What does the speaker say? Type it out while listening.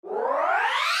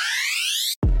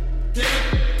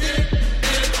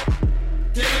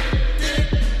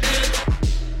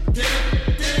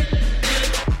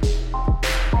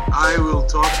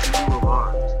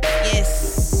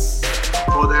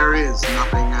means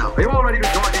nothing else. Are you all ready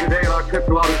to join me today on our trip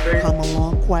to outer space? Come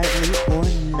along quietly or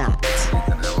not. You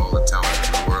can have all the talent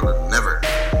in the world and never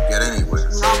get anywhere.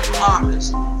 Some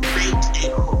promise bait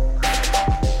a hook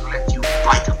to let you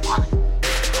bite upon it.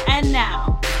 And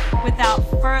now, without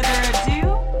further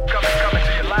ado, Coming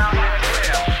to you loud and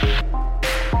clear.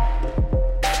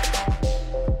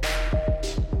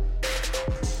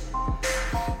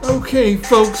 Okay,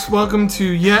 folks, welcome to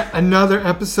yet another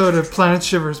episode of Planet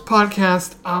Shivers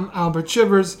podcast. I'm Albert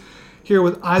Shivers, here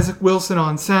with Isaac Wilson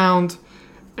on sound,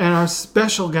 and our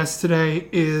special guest today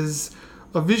is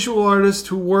a visual artist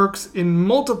who works in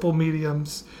multiple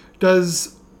mediums,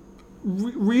 does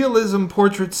realism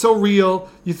portraits so real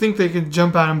you think they can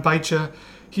jump out and bite you.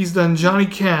 He's done Johnny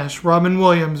Cash, Robin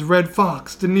Williams, Red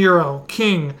Fox, De Niro,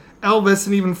 King, Elvis,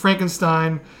 and even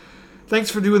Frankenstein. Thanks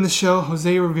for doing the show,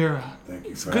 Jose Rivera. Thank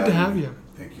you. It's good to have you.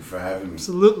 Thank you for having me.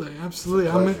 Absolutely. It's a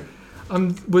pleasure.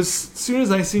 As soon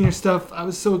as I seen your stuff, I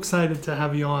was so excited to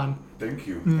have you on. Thank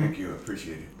you. Thank you. I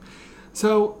appreciate it.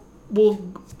 So we'll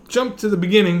jump to the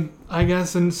beginning, I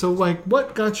guess. And so,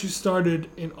 what got you started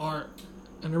in art,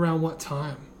 and around what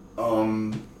time?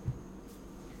 I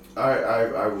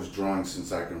was drawing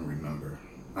since I can remember.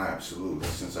 Absolutely,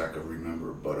 since I could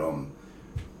remember. But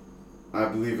I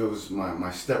believe it was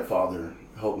my stepfather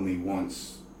helped me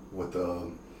once with a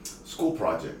school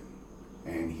project,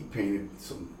 and he painted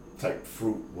some type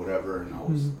fruit, whatever, and I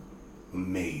was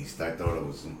amazed. I thought it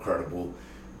was incredible.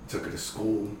 Took it to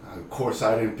school. Of course,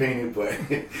 I didn't paint it, but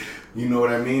you know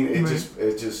what I mean. It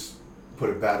just put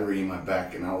a battery in my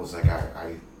back, and I was like,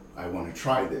 I want to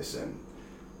try this, and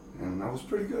I was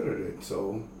pretty good at it.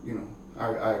 So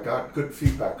I got good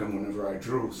feedback on whenever I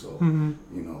drew. So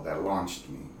that launched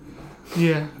me.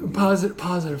 Yeah,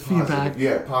 positive feedback.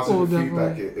 Yeah, positive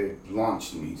feedback. Definitely. It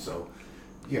launched me. So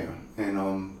yeah, and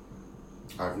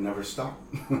I've never stopped.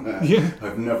 Yeah,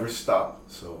 I've never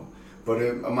stopped. So. But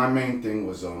my main thing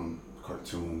was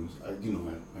cartoons. I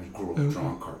grew up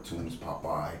drawing cartoons,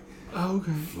 Popeye,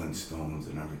 Flintstones,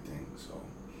 and everything. So,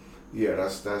 yeah,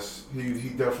 that's he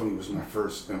definitely was my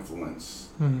first influence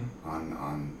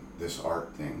on this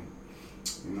art thing.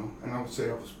 And I would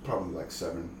say I was probably like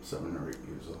 7 or 8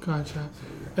 years old. Gotcha. So,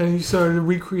 yeah. And you started to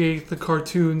recreate the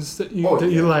cartoons that you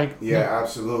you like. Yeah,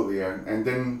 absolutely. And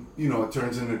then it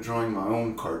turns into drawing my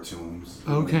own cartoons.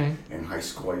 Okay. In high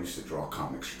school, I used to draw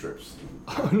comic strips.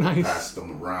 Oh, nice. Passed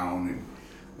them around, and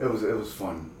it was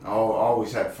fun. I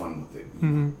always had fun with it.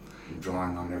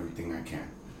 Drawing on everything I can.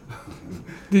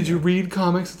 Did you read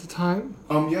comics at the time?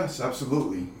 Yes,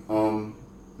 absolutely.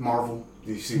 Marvel,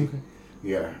 DC. Okay.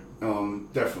 Yeah.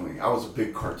 Definitely. I was a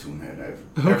big cartoon head.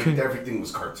 Everything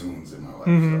was cartoons in my life.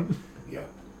 So, yeah.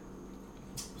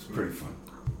 It was pretty fun.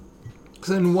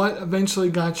 So then what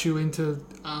eventually got you into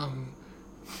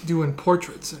doing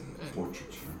portraits?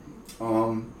 Portraiture.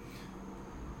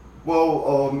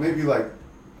 Well, maybe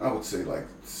I would say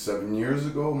 7 years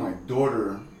ago, my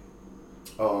daughter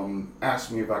asked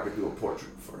me if I could do a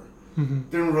portrait for her.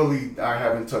 I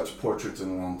haven't touched portraits in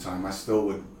a long time. I still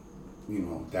would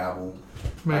dabble.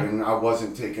 Right. I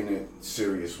wasn't taking it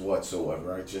serious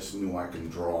whatsoever. I just knew I can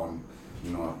draw, and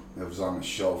it was on the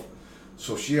shelf.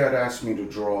 So she had asked me to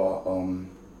draw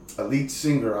a lead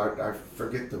singer. I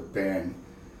forget the band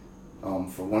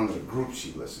for one of the groups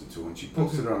she listened to, and she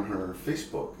posted it on her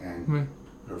Facebook, and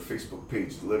her Facebook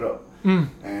page lit up.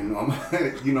 And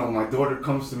my daughter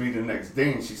comes to me the next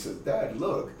day, and she says, "Dad,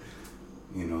 look,"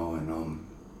 and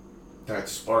that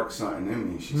sparked something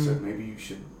in me. She said, "Maybe you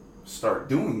should start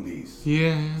doing these."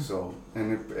 Yeah. So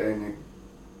and it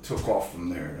took off from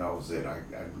there. That was it. I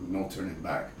no turning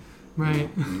back. Right.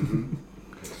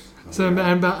 So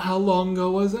about how long ago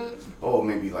was that? Oh,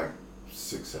 maybe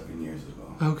 6-7 years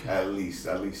ago. Okay. At least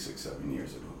 6-7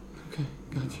 years ago. Okay,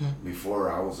 gotcha.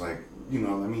 Before I was like,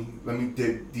 let me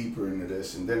dig deeper into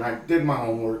this, and then I did my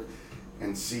homework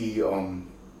and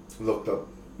looked up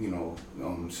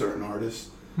certain artists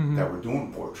that were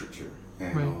doing portraiture,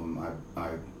 and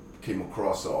I came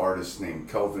across an artist named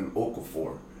Kelvin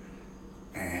Okafor,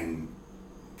 and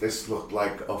this looked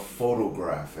like a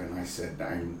photograph, and I said,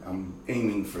 I'm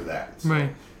aiming for that. So,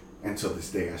 right. And to this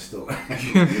day, I still am.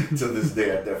 To this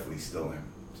day, I definitely still am.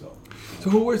 So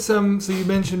who were some? So you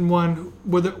mentioned one.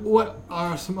 What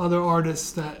are some other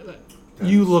artists that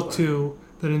you look to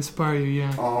that inspire you?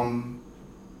 Yeah.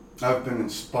 I've been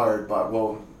inspired by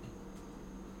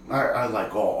I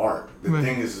like all art. The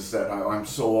thing is that I'm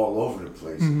so all over the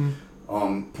place.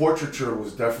 Portraiture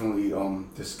was definitely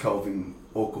this Kelvin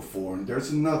Okafor, and there's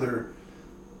another.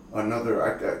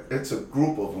 It's a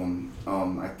group of them.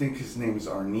 I think his name is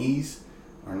Arnaiz.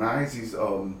 He's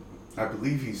I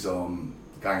believe he's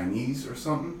Guyanese or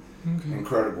something.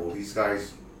 incredible. These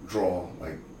guys draw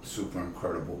like super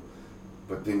incredible.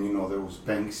 But then there was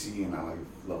Banksy, and I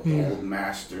loved the old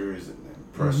masters and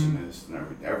impressionists and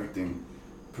everything.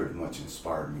 Pretty much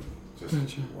inspired me. Just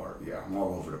art. Yeah, I'm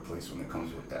all over the place when it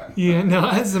comes with that. Yeah, no,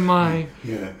 as am I.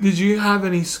 Yeah. Did you have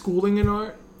any schooling in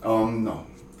art? No.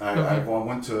 I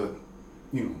went to,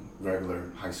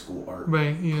 regular high school art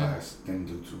class. Didn't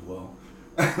do too well.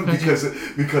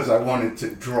 because I wanted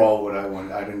to draw what I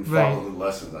wanted. I didn't follow the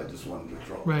lessons. I just wanted to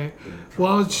draw. Right.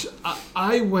 Well,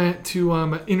 I went to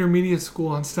an intermediate school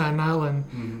on Staten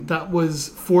Island that was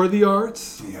for the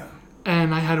arts. Yeah.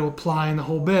 And I had to apply in the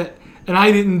whole bit. And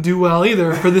I didn't do well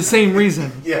either for the same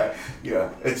reason. Yeah.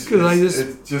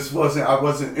 It just wasn't. I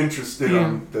wasn't interested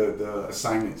on the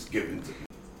assignments given to me.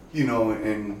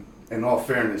 In all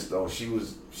fairness, though,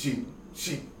 she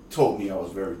told me I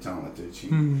was very talented. She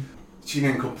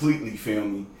didn't completely fail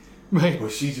me, right?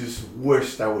 But she just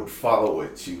wished I would follow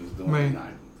what she was doing. Right. And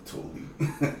I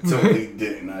totally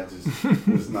didn't. I just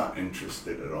was not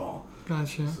interested at all.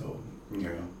 Gotcha. So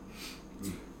yeah.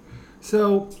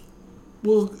 So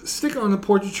we'll stick on the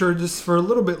portraiture just for a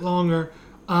little bit longer.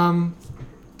 2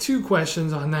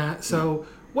 questions on that. So,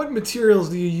 what materials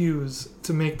do you use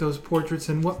to make those portraits,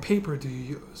 and what paper do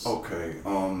you use? Okay.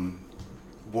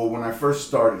 Well, when I first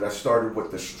started, I started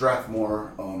with the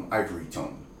Strathmore ivory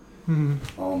tone,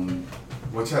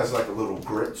 which has like a little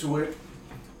grit to it.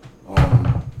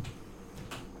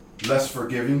 Less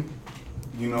forgiving.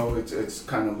 It's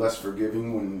kind of less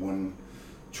forgiving when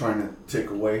trying to take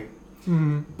away.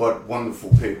 But wonderful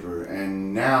paper.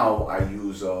 And now I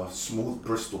use a smooth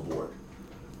Bristol board.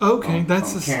 Okay,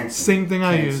 that's the same thing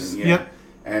I use. Yeah. Yep.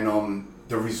 And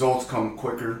the results come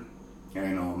quicker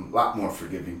and a lot more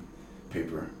forgiving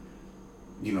paper.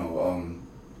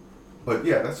 But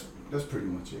yeah, that's pretty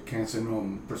much it.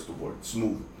 Canson Bristol board,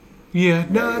 smooth. Yeah,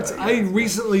 no, I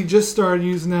recently just started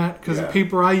using that because the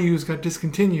paper I use got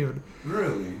discontinued.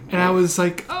 Really? And I was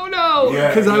like, oh no,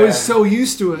 because I was so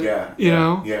used to it. Yeah,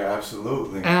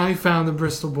 absolutely. And I found the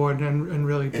Bristol board and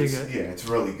really dig it. Yeah, it's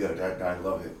really good. I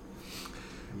love it.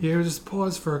 Yeah, just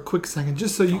pause for a quick second,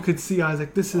 just so you could see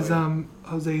Isaac. This is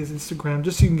Jose's Instagram,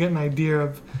 just so you can get an idea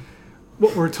of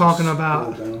what we're talking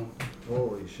about.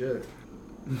 Holy shit!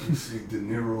 You see De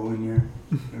Niro in here.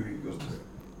 There he goes.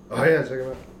 Oh yeah, check him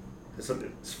out.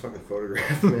 It's fucking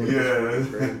photograph, man. Yeah.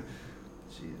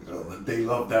 Jesus. They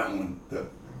love that one.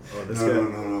 This guy.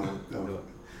 No.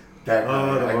 That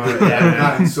guy. I've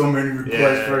gotten so many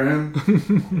requests for him.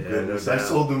 I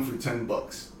sold them for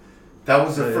 $10. That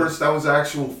was the first. That was the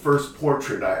actual first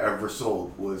portrait I ever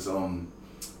sold. Was Bob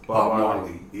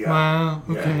Marley. Yeah. Wow.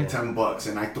 Okay. Yeah, $10,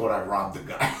 and I thought I robbed the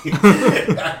guy.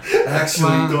 I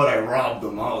actually thought I robbed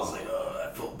him. I was like, oh,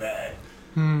 I felt bad.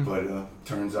 But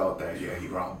turns out that he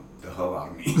robbed the hell out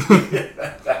of me.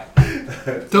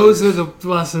 Those are the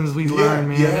lessons we learn,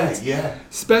 man. Yeah.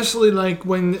 Especially like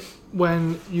when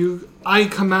I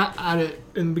come at it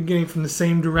in the beginning from the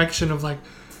same direction of like,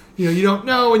 you don't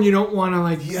know and you don't want to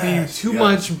like be too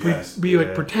much, be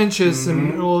like pretentious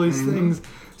and all these things.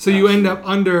 So you end up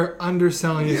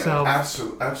underselling yourself.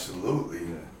 Absolutely.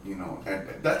 And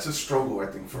that's a struggle I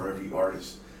think for every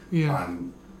artist. Yeah.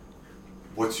 On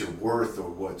what's your worth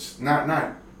or what's not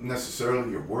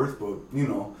necessarily your worth, but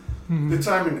the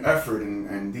time and effort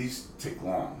and these take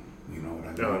long. You know what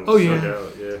I mean? Oh yeah.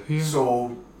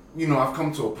 So I've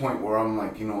come to a point where I'm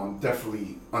like, I'm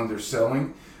definitely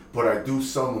underselling, but I do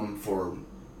sell them for.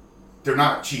 They're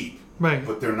not cheap, right?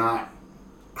 But they're not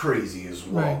crazy as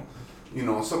well.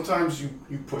 Right. Sometimes you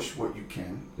push what you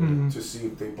can to see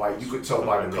if they buy. You could tell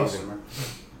by the customer.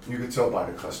 You could tell by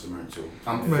the customer too.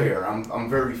 I'm fair. I'm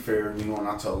very fair. And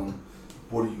I tell them,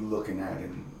 what are you looking at,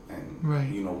 and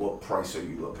what price are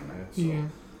you looking at? So,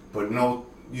 but no,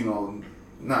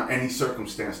 not any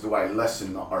circumstance do I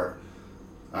lessen the art.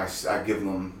 I give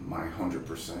them my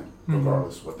 100%,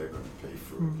 regardless what they're going to pay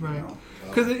for. Right.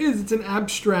 Because it's an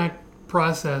abstract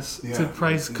process to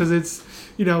price, because it's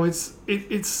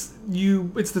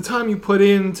the time you put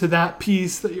into that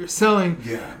piece that you're selling,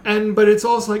 but it's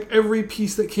also like every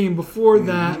piece that came before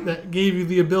that gave you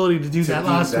the ability to do that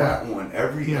last one.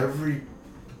 Every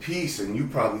piece, and you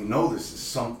probably know this, is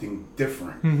something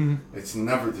different. It's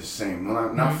never the same.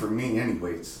 Well, not for me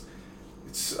anyway.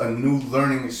 It's a new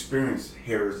learning experience.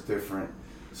 Hair is different.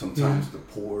 Sometimes the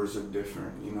pores are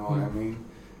different. You know what I mean?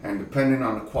 And depending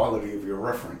on the quality of your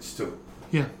reference too.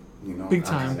 Yeah. Big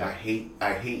time. I hate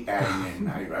adding in.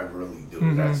 I really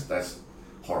do. That's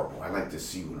horrible. I like to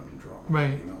see what I'm drawing.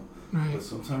 Right. Right. But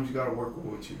sometimes you gotta work with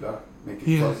what you got. Make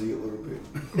it fuzzy a little bit.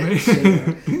 Right.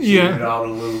 Shade it out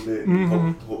a little bit.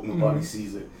 Hope nobody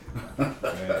sees it.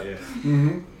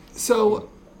 So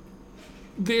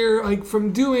they're like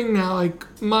from doing now. Like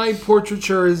my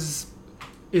portraiture is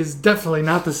definitely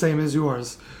not the same as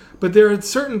yours, but there are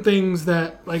certain things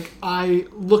that like I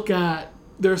look at.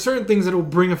 There are certain things that will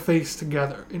bring a face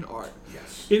together in art.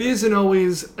 Yes. It isn't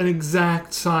always an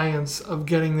exact science of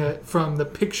getting it from the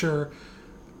picture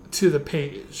to the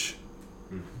page.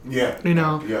 Yeah. You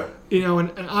know. Yeah. You know,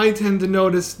 and I tend to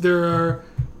notice there are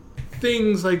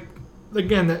things like,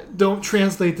 again, that don't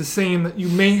translate the same, that you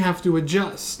may have to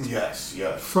adjust Yes.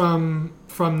 Yes. from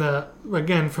the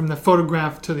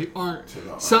photograph to the art. To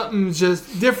the art. Something's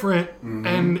just different,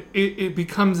 and it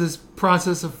becomes this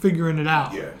process of figuring it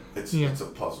out. Yeah. It's a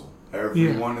puzzle. Yeah.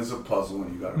 Everyone is a puzzle,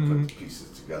 and you got to put the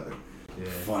pieces together. Yeah.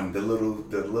 Fun. The little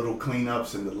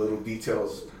cleanups and the little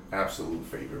details. Absolute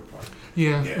favorite part.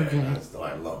 Yeah. Yeah. Okay.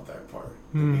 I love that part.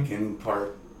 The beginning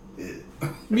part.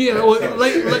 Yeah. Well,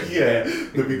 Yeah.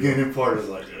 The beginning part is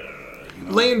like. You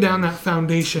know. laying down that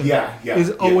foundation.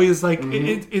 Is always like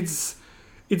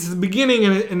it's the beginning,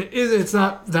 and it's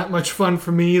not that much fun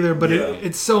for me either. But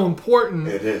it's so important.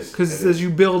 It is. Because as you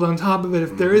build on top of it,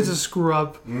 if there is a screw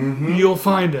up, you'll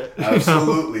find it.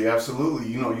 Absolutely, absolutely.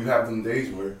 You know, you have them days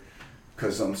where,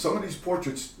 because some of these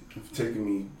portraits have taken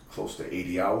me close to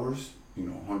 80 hours,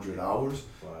 100 hours.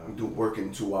 Wow. I'm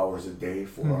working 2 hours a day,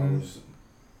 4 hours,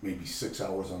 maybe 6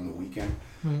 hours on the weekend.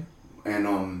 Right. And,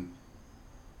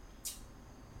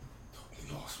 totally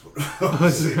lost what I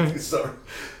was saying. Sorry.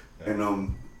 And,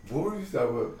 what were you talking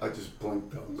about? I just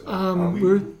blanked out.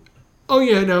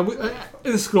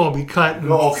 This could all be cut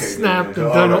and snapped and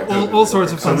All done, right, all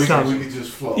sorts of so fun stuff. We could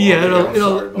just flow. Yeah, Okay,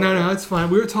 it'll it's fine.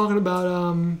 We were talking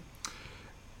about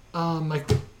like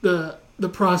the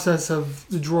process of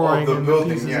the drawing the and building,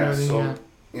 the pieces and everything.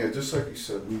 Yeah, just like you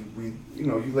said, we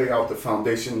you lay out the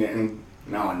foundation, and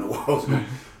now I know what I was going.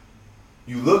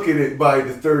 You look at it by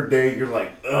the third day, you're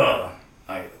like, ugh,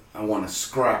 I want to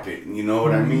scrap it. You know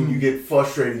what I mean? You get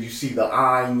frustrated. You see the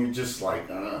eye, and you're just like,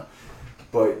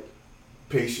 But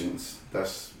patience.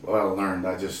 That's what I learned.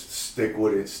 I just stick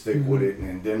with it,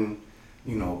 and then,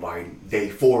 by day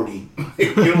 40,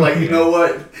 you're like, you know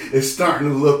what? It's starting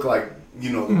to look like,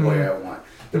 the way I want.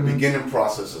 The beginning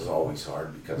process is always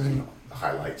hard because, the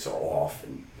highlights are off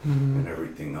and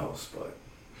everything else. But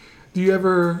do you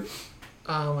ever,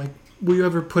 will you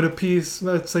ever put a piece,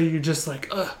 let's say you're just like,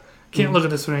 can't look at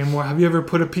this one anymore. Have you ever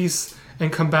put a piece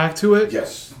and come back to it?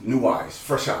 yes, new eyes,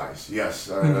 fresh eyes. Yes,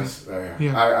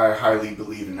 I highly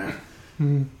believe in that.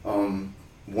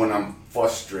 When I'm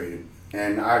frustrated,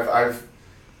 and I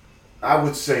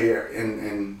would say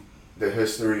in the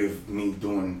history of me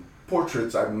doing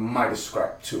portraits, I might have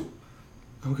scrapped 2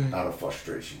 out of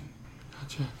frustration.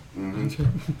 Gotcha.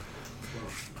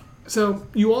 So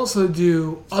you also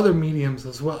do other mediums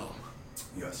as well.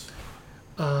 Yes.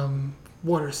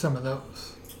 What are some of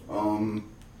those?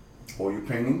 Oil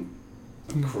painting,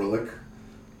 acrylic.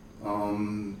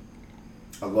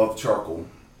 I love charcoal.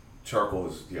 Charcoal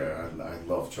is I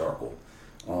love charcoal.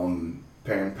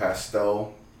 Pan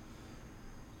pastel,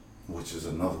 which is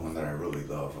another one that I really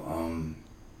love.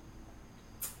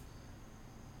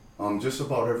 Just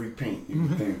about every paint you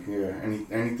can think. Yeah,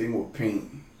 anything with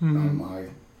paint.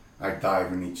 I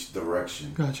dive in each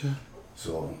direction. Gotcha.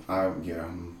 So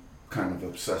I'm kind of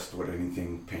obsessed with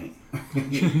anything paint.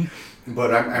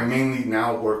 But I mainly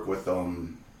now work with oil,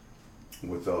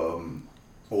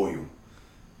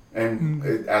 and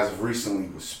as of recently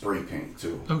with spray paint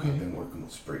too. Okay. I've been working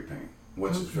with spray paint,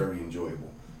 which is very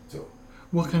enjoyable too.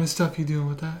 What kind of stuff you doing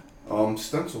with that?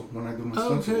 Stencil, when I do my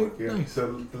stencil work. Yeah. Nice.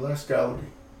 The last gallery.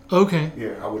 Okay.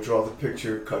 Yeah, I would draw the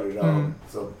picture, cut it out.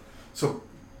 So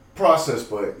process,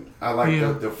 but I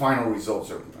like the final results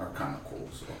are kind of cool.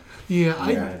 So. Yeah,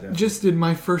 I just did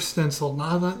my first stencil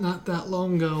not that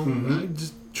long ago. I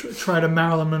just tried a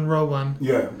Marilyn Monroe one.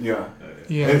 Yeah. Yeah.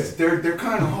 They're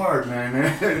kind of hard, man.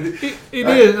 It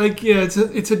is like it's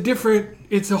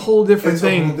a whole different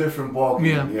thing. It's a whole different ball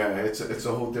game. Yeah. It's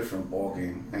a whole different ball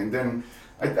game. And then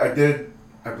I did,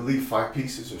 I believe, 5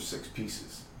 pieces or 6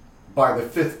 pieces. By the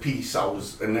 5th piece, I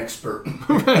was an expert.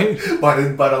 Right. by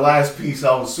the last piece,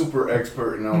 I was super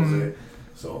expert, and that was it.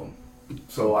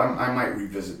 So I might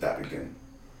revisit that again.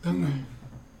 Okay.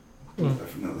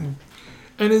 Definitely.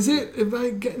 And is it, am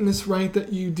I getting this right,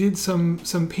 that you did some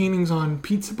paintings on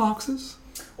pizza boxes?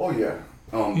 Oh yeah.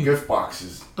 Gift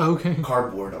boxes. Okay.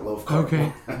 Cardboard. I love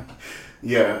cardboard. Okay.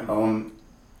 Yeah.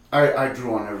 I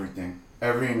drew on everything.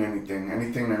 Every and anything.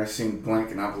 Anything that I seen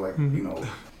blank, and I'd be like,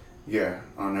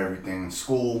 on everything.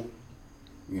 School,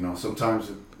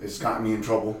 sometimes it's gotten me in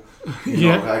trouble.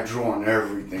 I drew on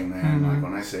everything, man. Like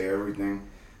when I say everything,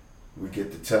 we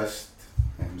get the test,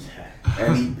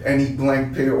 And any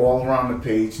blank page all around the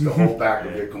page, the whole back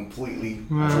of it completely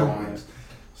Wow. drawings.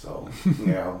 So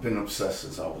yeah, I've been obsessed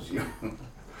since I was young.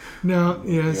 No,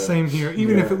 yeah, same here.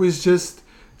 Even if it was just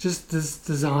this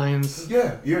designs.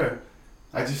 Yeah.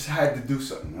 I just had to do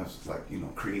something. I was like,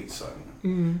 create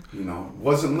something.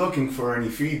 Wasn't looking for any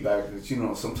feedback.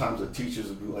 Because, sometimes the teachers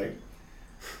would be like,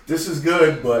 this is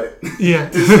good, but Yeah.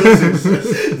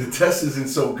 the test isn't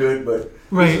so good, but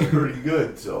Right. this is pretty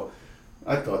good. So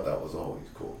I thought that was always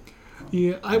cool.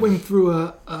 Yeah, I went through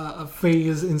a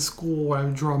phase in school where I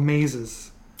would draw mazes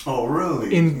Oh,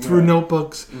 really? through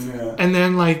notebooks, Yeah. and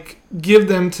then give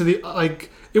them to the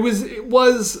it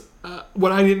was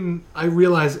what I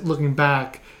realized looking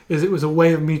back is it was a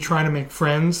way of me trying to make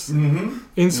friends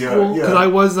in school because I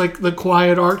was the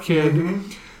quiet art kid,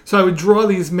 so I would draw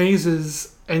these mazes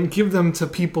and give them to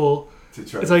people.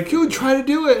 It's like, you try to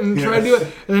do it and try to do it.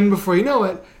 And then before you know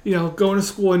it, going to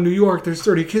school in New York, there's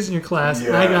 30 kids in your class.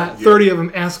 And I got 30 of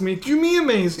them asking me, do me a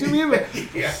maze, do me a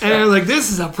maze. And I was like, this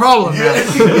is a problem.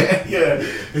 Yeah.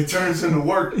 It turns into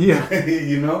work. Yeah.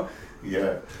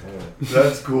 Yeah.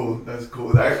 That's cool.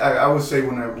 I would say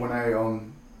when I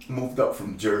moved up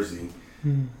from Jersey,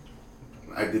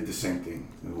 I did the same thing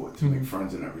to make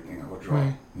friends and everything. I would draw,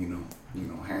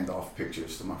 hand off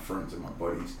pictures to my friends and my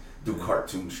buddies. Do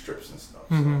cartoon strips and stuff,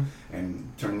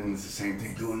 and turn it into the same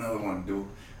thing. Do another one.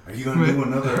 Are you gonna do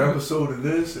another episode of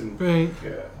this? And Right.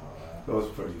 yeah, that was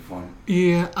pretty fun.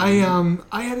 Yeah, I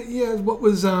had what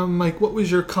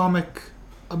was your comic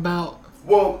about?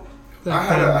 Well,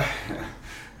 That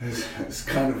it's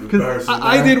kind of embarrassing.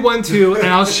 I did one too, and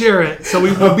I'll share it, so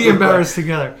we will be embarrassed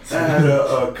together. I had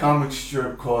a comic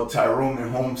strip called Tyrone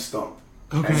and Homestump,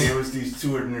 Okay. and there was these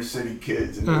two inner city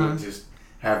kids, and they would just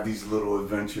have these little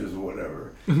adventures or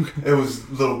whatever. It was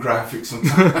a little graphic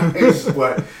sometimes,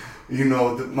 but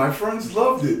my friends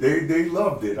loved it. They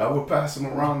loved it. I would pass them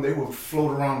around. They would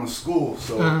float around the school.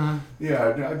 So yeah,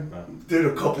 I did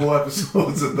a couple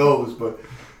episodes of those, but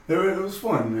it was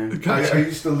fun, man. Gotcha. I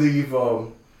used to leave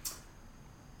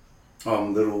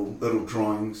little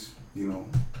drawings,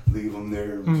 leave them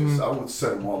there. I would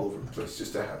set them all over the place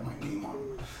just to have my name on them.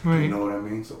 Right. You know what I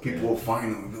mean? So people will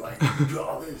find them and be like, you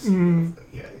draw this.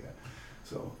 Yeah.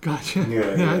 So Gotcha.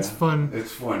 Yeah, it's fun.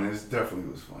 It's fun. It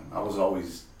definitely was fun. I was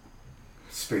always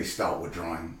spaced out with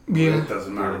drawing. Yeah. It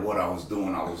doesn't matter what I was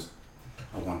doing.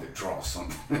 I wanted to draw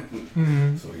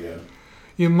something. So yeah.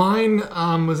 Yeah, mine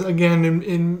was again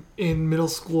in middle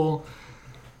school,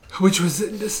 which was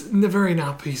very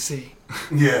not PC.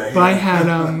 Yeah. But I had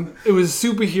it was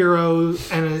superhero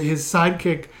and his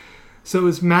sidekick. So it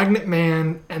was Magnet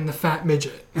Man and the Fat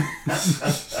Midget.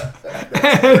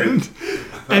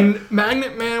 and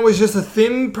Magnet Man was just a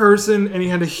thin person, and he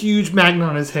had a huge magnet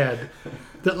on his head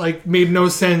that made no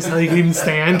sense how he could even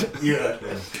stand. Yeah.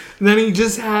 And then he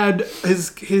just had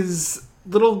his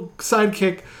little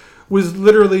sidekick was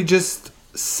literally just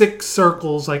 6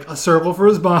 circles, like a circle for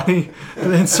his body,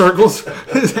 and then circles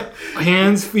his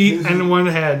hands, feet, and one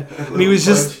head. And he was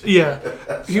just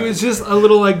he was just a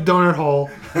little donut hole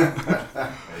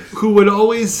who would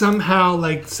always somehow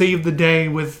save the day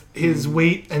with his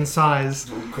weight and size.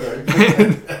 Okay.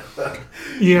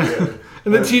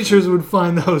 And the teachers would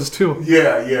find those too.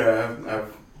 Yeah.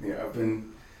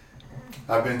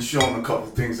 I've been shown a couple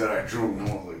things that I drew, and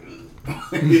I was like,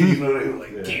 they were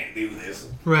like, can't do this.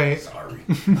 Right. Sorry.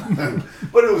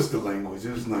 But it was the language.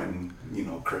 It was nothing,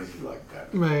 crazy like that.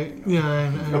 Right.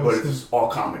 Yeah. But it was all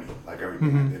comedy.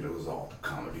 Everything I did, it was all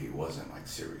comedy. It wasn't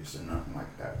serious or nothing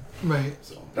like that. Right.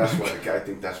 So that's why I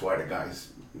think that's why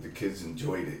the kids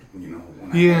enjoyed it.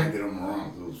 When I handed them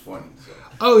around, it was funny. So.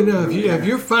 Oh no! If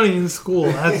you're funny in school,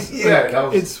 that's I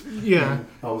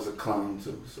was a clown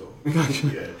too, so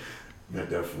Gotcha. that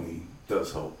definitely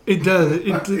does help. It does.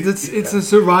 It's a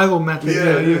survival method.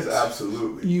 Yeah, it is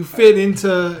absolutely. You fit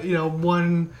into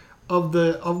one of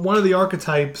the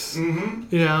archetypes, and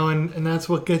that's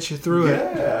what gets you through it.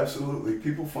 Yeah, absolutely.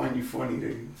 People find you funny.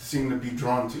 They seem to be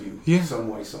drawn to you some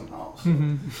way, somehow. So,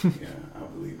 yeah, I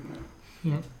believe in that.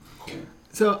 Yeah. Cool.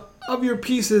 So, of your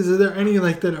pieces, are there any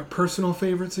that are personal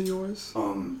favorites of yours?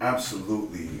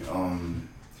 Absolutely.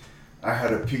 I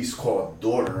had a piece called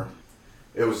Daughter.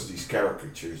 It was these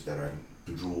caricatures that I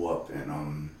drew up,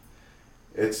 and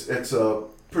it's a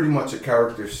pretty much a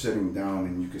character sitting down,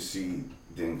 and you can see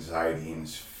the anxiety in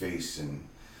his face, and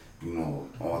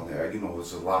all that.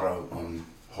 There's a lot of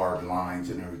hard lines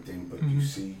and everything, but you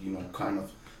see, kind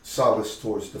of solace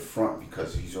towards the front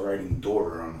because he's writing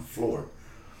Daughter on the floor.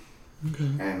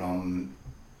 Okay. And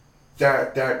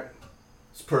that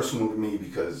is personal to me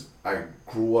because I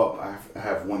grew up. I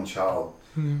have one child,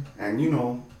 and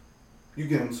you you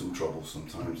get in some trouble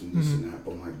sometimes and this and that.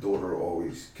 But my daughter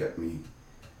always kept me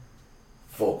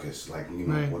focused, like, you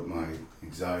know, Right. with my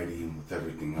anxiety and with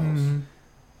everything else.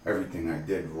 Everything I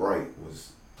did right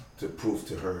was to prove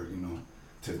to her, you know,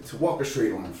 to walk a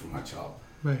straight line for my child.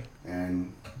 Right.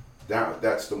 And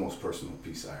that's the most personal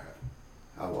piece I have.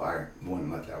 I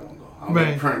wouldn't let that one go. I'm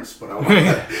Right. a prince, but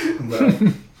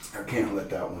I can't let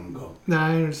that one go. No,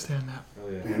 I understand that. Oh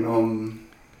yeah.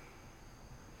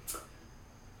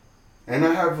 And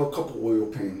I have a couple oil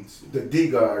paintings. The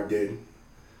Diga I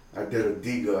did a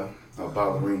Diga, a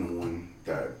ballerina one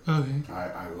that Okay.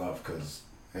 I love because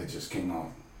it just came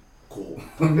out cool.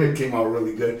 It came out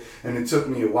really good, and it took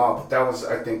me a while. But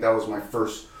I think that was my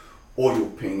first oil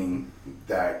painting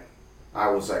that I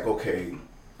was like, okay,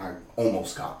 I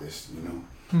almost got this, you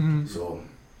know. So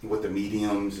with the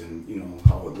mediums and, you know,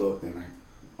 how it looked, and I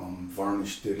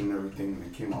varnished it and everything, and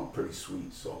it came out pretty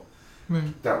sweet. So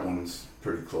Right. that one's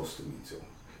pretty close to me too.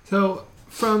 So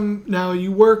from now,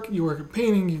 you work at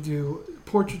painting, you do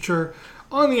portraiture.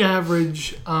 On the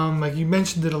average, like you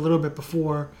mentioned it a little bit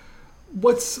before,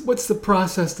 what's the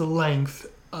process, the length?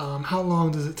 How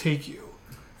long does it take you?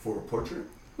 For a portrait?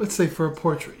 Let's say for a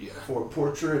portrait, yeah. For a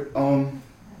portrait,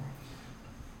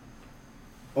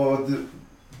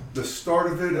 the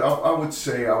start of it, I would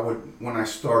say when I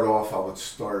start off, I would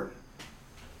start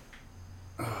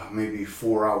maybe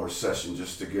 4-hour session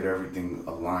just to get everything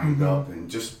lined up and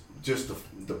just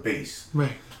the base,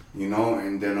 Right. you know,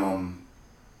 and then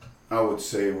I would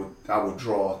say I would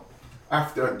draw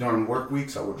during work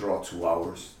weeks. I would draw 2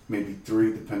 hours, maybe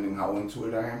 3, depending how into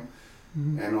it I am,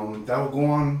 and that would go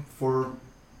on for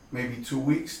maybe 2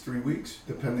 weeks, 3 weeks,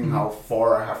 depending how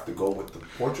far I have to go with the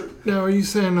portrait. Now, are you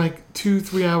saying like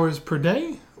 2-3 hours per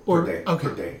day? Or Per day, okay.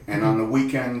 per day. And on the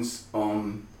weekends,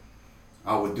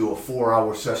 I would do a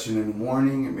 4-hour session in the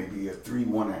morning and maybe a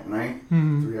 3-1 at night,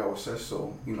 3-hour session.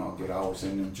 So, you know, I'll get hours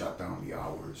in and jot down the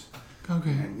hours. Okay.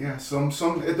 And yeah, some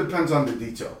it depends on the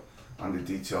detail. On the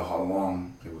detail, how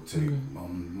long it would take.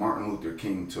 Martin Luther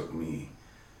King took me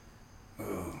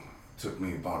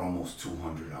about almost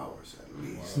 200 hours at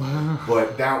least. Wow.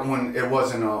 But that one, it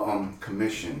wasn't a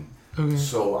commission. Okay.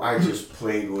 So I just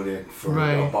played with it for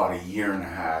Right. about a year and a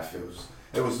half.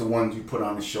 It was the ones you put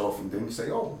on the shelf and then you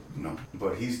say, oh, you know.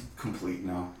 But he's complete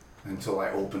now until I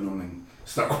open them and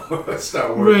start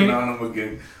working Right. on them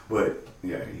again. But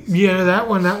yeah, Yeah, that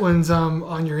one's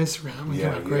on your Instagram.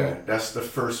 yeah, Great. yeah. That's the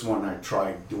first one I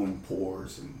tried doing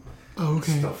pores and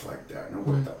Okay. stuff like that, and it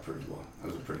worked out pretty well. It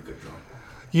was a pretty good drawing.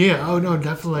 Yeah, oh no,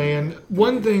 definitely. And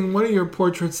one of your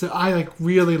portraits that I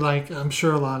really like, I'm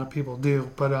sure a lot of people do,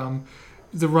 but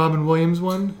the Robin Williams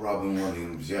one. Robin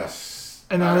Williams, yes.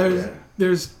 And now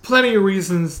there's plenty of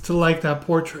reasons to like that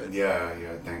portrait. Yeah,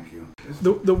 thank you.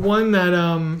 The one that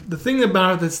the thing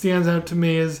about it that stands out to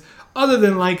me is, other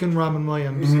than liking Robin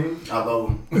Williams, I love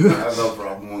him. I love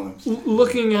Robin Williams.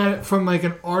 looking at it from like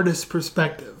an artist's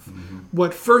perspective,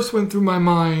 what first went through my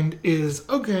mind is,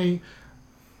 okay,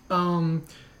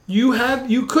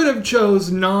 you could have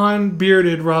chose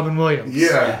non-bearded Robin Williams.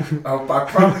 Yeah, I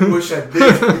probably wish I did.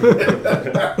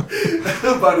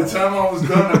 By the time I was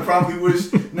done, I probably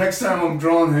wish next time I'm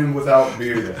drawing him without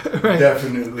beard. Right.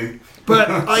 Definitely. But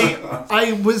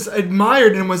I was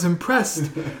admired and was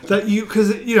impressed that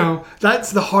because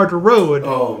that's the harder road.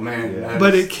 Oh man.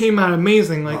 But it came out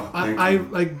amazing. Like thank I you.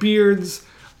 like beards.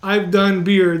 I've done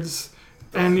beards,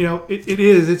 and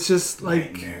it's just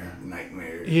like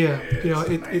nightmare. yeah, it's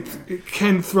a nightmare. it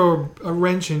can throw a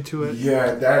wrench into it.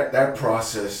 Yeah, that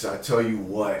process, I tell you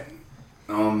what,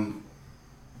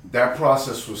 that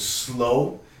process was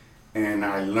slow, and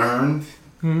I learned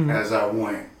as I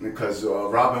went, because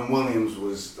Robin Williams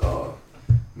was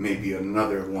maybe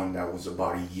another one that was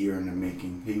about a year in the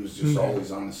making. He was just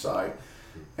always on the side,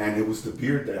 and it was the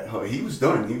beard that he was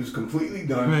done. He was completely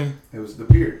done. Right. It was the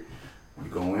beard. You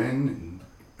go in,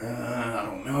 and I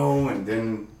don't know, and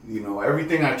then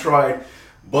everything I tried.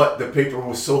 But the paper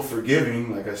was so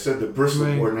forgiving, like I said, the Bristol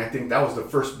Right. board, and I think that was the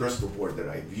first Bristol board that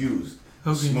I've used,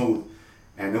 Okay. smooth,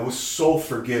 and it was so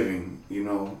forgiving,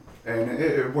 and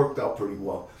it worked out pretty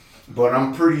well. But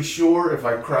I'm pretty sure if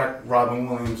I crack Robin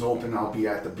Williams open, I'll be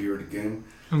at the beard again.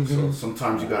 Okay. So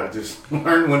sometimes you gotta just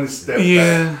learn when to step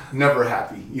Yeah. back. Never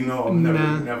happy, I'm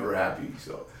Nah. never happy.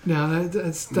 So No,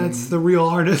 that's the real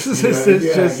artist.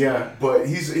 yeah. But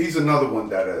he's another one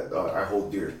that I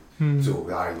hold dear. So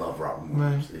I love Robin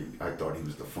Williams. I thought he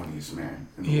was the funniest man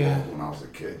in the world when I was a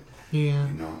kid. Yeah.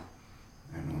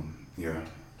 And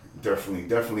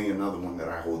definitely another one that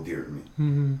I hold dear to me.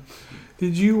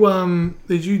 Did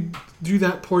you do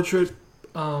that portrait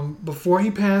before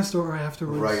he passed or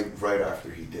afterwards? Right after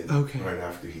he did. Okay. Right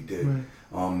after he did. Right.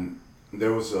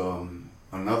 there was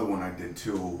another one I did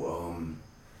too.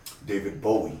 David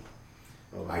Bowie.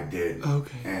 I did.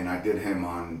 Okay. And I did him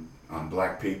on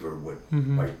black paper with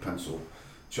white pencil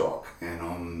chalk,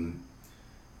 and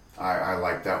I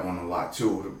like that one a lot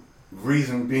too. The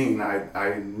reason being,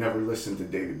 I never listened to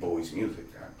David Bowie's music.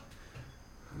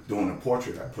 Doing a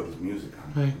portrait, I put his music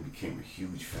on. Right. I became a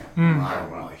huge fan.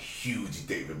 I'm a huge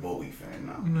David Bowie fan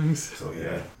now. Nice. So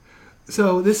yeah.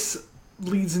 So this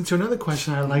leads into another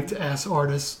question I like to ask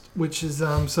artists, which is,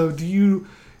 so do you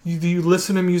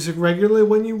listen to music regularly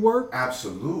when you work?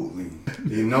 Absolutely.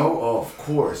 Of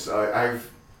course. I've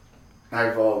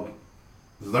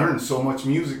learned so much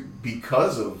music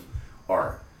because of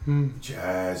art,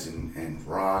 jazz and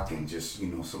rock, and just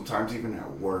sometimes even at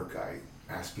work I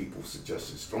ask people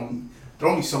suggestions.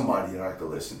 Throw me somebody that I could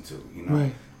listen to.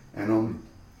 Right. And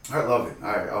I love it.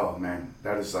 Oh man,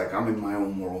 that is like I'm in my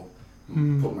own world.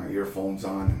 Put my earphones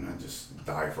on and I just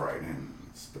dive right in.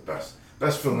 It's the best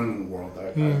feeling in the world.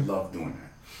 I love doing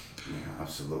that. Yeah,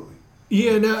 absolutely.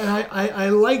 Yeah, no, and I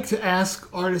like to ask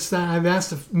artists that. I've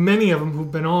asked many of them who've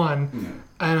been on,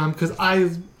 and because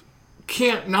I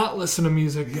can't not listen to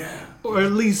music, or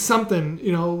at least something,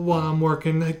 while I'm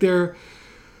working. Like there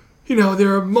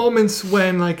are moments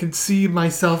when I could see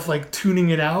myself like tuning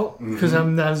it out because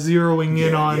I'm now zeroing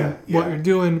in on what you're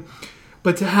doing.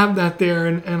 But to have that there,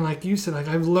 and like you said, like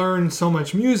I've learned so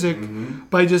much music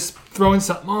by just throwing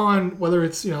something on, whether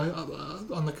it's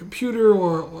on the computer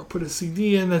or put a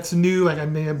CD in that's new. Like I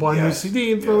may have bought a new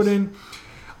CD and throw it in.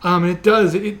 And it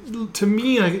does. It to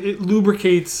me, like it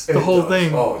lubricates the whole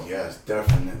thing. Oh yes,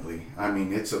 definitely. I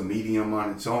mean, it's a medium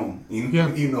on its own. You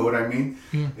know what I mean?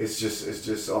 Yeah. It's just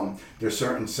there's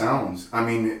certain sounds. I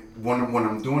mean, when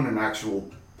I'm doing an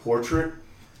actual portrait,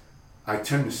 I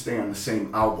tend to stay on the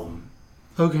same album.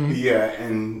 Okay. Yeah,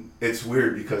 and it's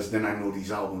weird because then I know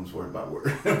these albums word by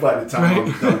word by the time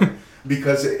I'm done,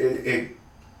 because it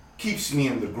keeps me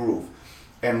in the groove.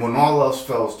 And when all else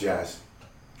fails, jazz.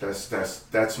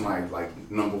 That's my like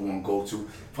number one go-to.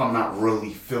 If I'm not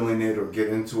really feeling it or get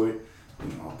into it,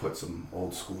 I'll put some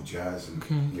old school jazz, and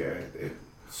it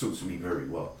suits me very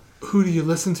well. Who do you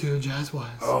listen to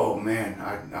jazz-wise? Oh man,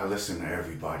 I listen to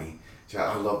everybody.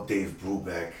 I love Dave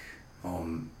Brubeck,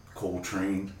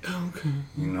 Coltrane. Okay.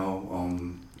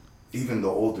 Even the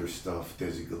older stuff,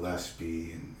 Dizzy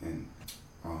Gillespie and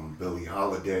Billie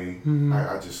Holiday.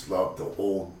 I just love the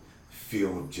old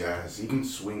feel of jazz, even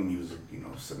swing music.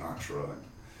 Sinatra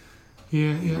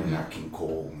and Nat King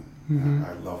Cole.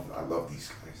 I love these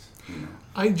guys.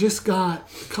 I just got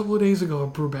a couple of days ago a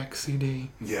Brubeck CD.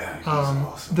 Yeah, he's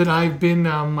awesome. That I've been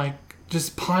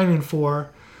just pining for.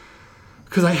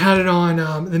 Because I had it on,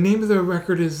 the name of the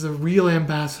record is The Real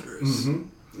Ambassadors.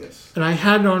 Yes. And I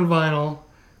had it on vinyl,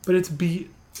 but it's beat,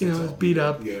 it's beat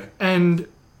up. Yeah. And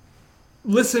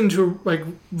listen to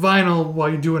vinyl while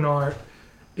you're doing art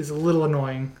is a little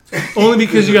annoying. Only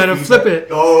because you got to flip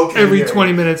it every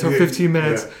 20 minutes or 15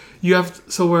 minutes. Yeah. You have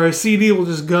to, so where a CD will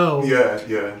just go. Yeah.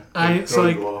 I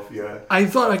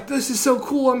thought this is so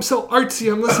cool. I'm so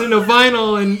artsy. I'm listening to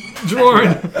vinyl and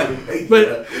drawing.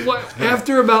 But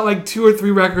after about 2 or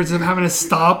 3 records of having to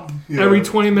stop every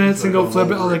 20 minutes and go flip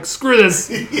it, I was like, screw this.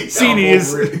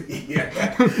 CDs.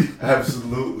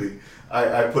 Absolutely.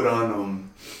 I put on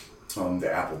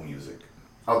the Apple Music.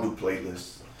 I'll do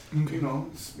playlists.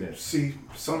 See,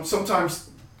 sometimes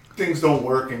things don't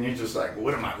work and you're just like,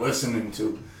 what am I listening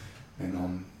to?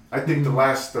 And I think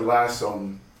my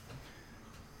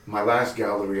last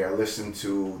gallery I listened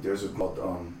to, there's a group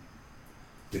called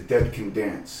The Dead Can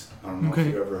Dance. I don't know if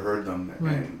you ever heard them,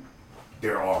 and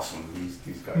they're awesome.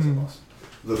 These guys are awesome.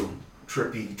 Little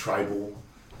trippy tribal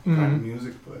kind of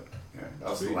music, but that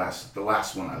was the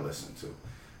last one I listened to.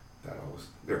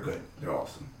 They're good. They're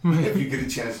awesome. If you get a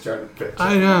chance to try to pitch.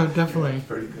 I know, definitely. It's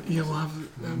pretty good. Yeah, we'll have to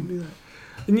do that.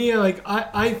 And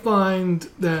I find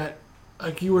that,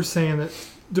 like you were saying, that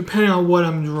depending on what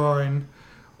I'm drawing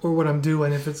or what I'm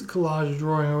doing, if it's a collage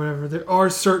drawing or whatever, there are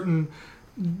certain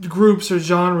groups or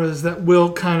genres that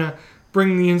will kind of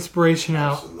bring the inspiration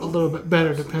out a little bit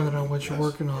better depending on what you're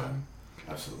working on.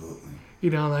 Absolutely.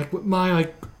 With my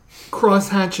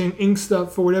cross-hatching ink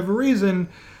stuff, for whatever reason,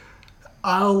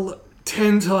 I'll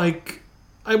tend to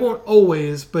I won't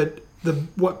always, but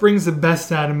what brings the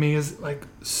best out of me is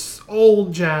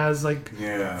old jazz,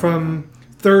 from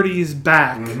 30s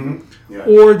back,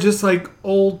 or just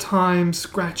old time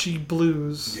scratchy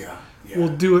blues. Will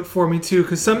do it for me too,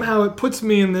 because somehow it puts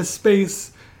me in this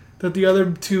space that the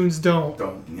other tunes don't.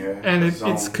 And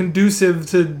it's conducive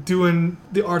to doing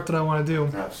the art that I want to do.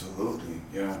 Absolutely,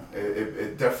 yeah.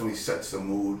 It definitely sets the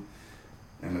mood.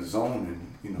 in a zone, and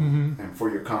you know, and for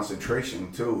your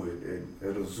concentration too,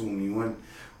 it'll zoom you in,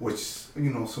 which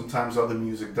you know sometimes other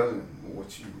music doesn't.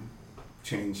 Which you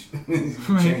change,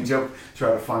 change up,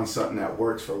 try to find something that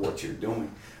works for what you're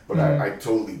doing. But I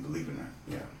totally believe in that.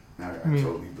 Yeah, I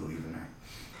totally believe in that.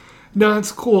 No,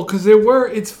 it's cool because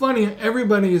it's funny.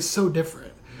 Everybody is so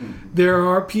different. There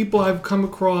are people I've come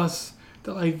across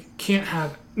that like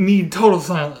need total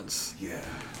silence. Yeah.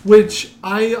 Which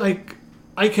I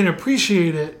can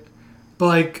appreciate it, but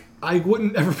like I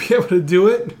wouldn't ever be able to do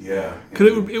it. Yeah.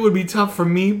 Because it would be tough for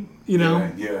me, you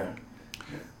know. Yeah.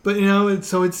 But you know,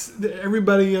 it's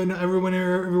everybody and everyone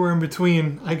everywhere in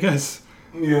between, I guess.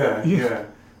 Yeah.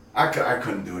 I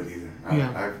couldn't do it either.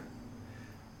 I've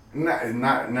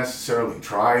not necessarily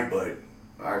tried, but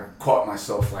I caught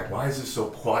myself like, why is it so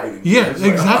quiet? Yeah, it's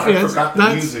like, exactly. I forgot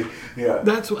the music. Yeah.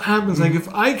 That's what happens. Like if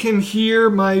I can hear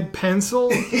my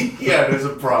pencil. Yeah, there's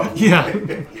a problem. Yeah.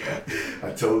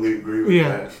 I totally agree with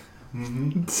that.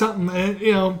 Mm-hmm. Something,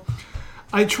 you know,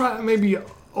 I try maybe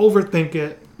overthink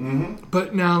it. Mm-hmm.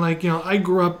 But now, like, you know, I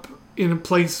grew up in a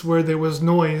place where there was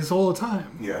noise all the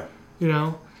time. Yeah. You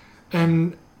know,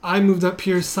 and I moved up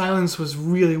here. Silence was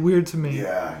really weird to me.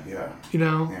 Yeah. You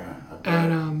know. Yeah.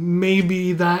 And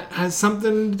maybe that has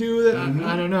something to do with it.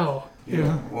 I don't know. Yeah. You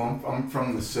know? Well, I'm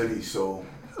from the city, so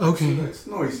it's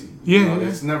noisy. Yeah, you know,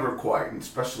 it's never quiet,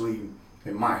 especially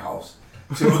in my house.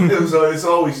 So it's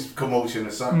always commotion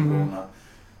or something going on.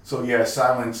 So yeah,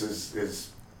 silence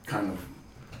is kind of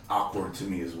awkward to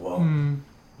me as well.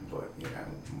 But yeah,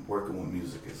 working with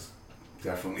music is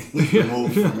definitely the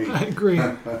move for me. I agree.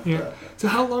 Yeah. So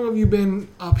how long have you been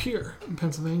up here in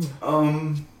Pennsylvania?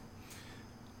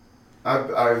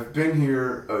 I've been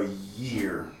here a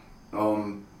year.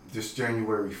 This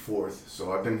January 4th,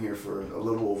 so I've been here for a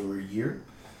little over a year.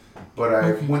 But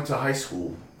I went to high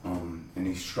school in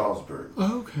East Stroudsburg.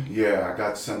 Oh, okay. Yeah, I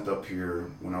got sent up here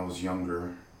when I was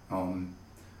younger,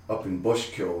 up in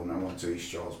Bushkill, and I went to East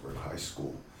Stroudsburg High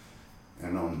School.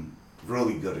 And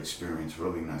really good experience,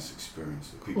 really nice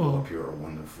experience. The people up here are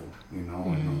wonderful, you know.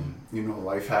 And you know,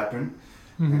 life happened,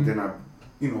 and then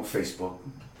Facebook,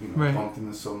 bumped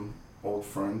into some old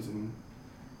friends, and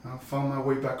I found my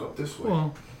way back up this way.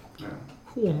 Well, yeah.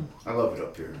 Cool. I love it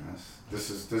up here. This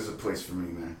is a place for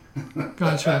me, man.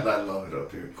 Gotcha. I love it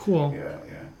up here. Cool. Yeah.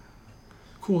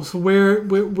 Cool. So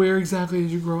where exactly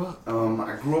did you grow up?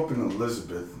 I grew up in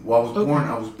Elizabeth. Well,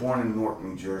 I was born in Newark,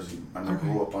 New Jersey, and I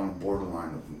grew up on the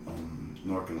borderline of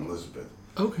Newark and Elizabeth.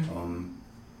 Okay.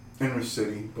 Inner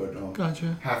city, but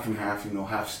gotcha. Half and half. You know,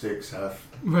 half sticks, half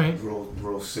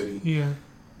rural city. Yeah.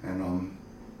 And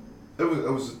it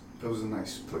was a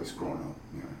nice place growing up.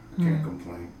 Yeah, I can't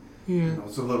complain. Yeah. You know,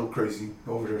 it's a little crazy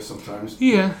over there sometimes.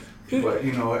 Yeah. But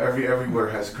you know, everywhere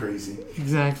has crazy.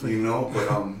 Exactly. You know, but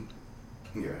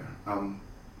yeah, I'm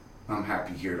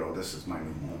happy here though. This is my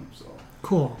new home, so.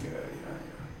 Cool. Yeah.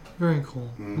 Very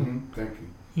cool. Mm-hmm. Thank you.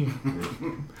 Yeah.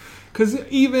 Because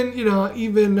even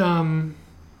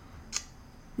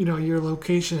your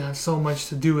location has so much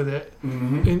to do with it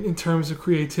in terms of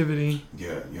creativity.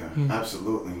 Yeah.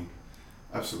 Absolutely.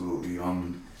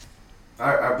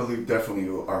 I believe definitely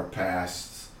our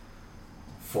pasts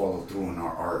follow through in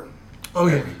our art. Oh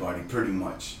yeah. Everybody, pretty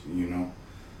much, you know.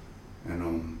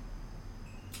 And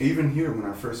even here, when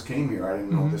I first came here, I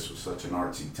didn't know this was such an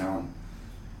artsy town.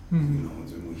 You know,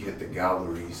 and we hit the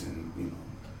galleries, and you know,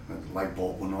 the light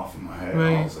bulb went off in my head.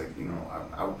 Right. I was like, you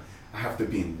know, I have to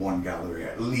be in one gallery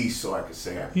at least, so I could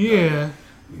say I've done it.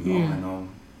 You know, and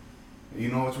you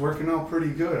know, it's working out pretty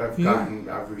good.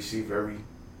 I've received very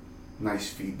nice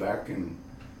feedback, and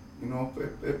you know,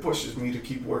 it pushes me to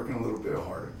keep working a little bit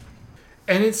harder.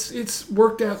 And it's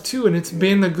worked out too, and it's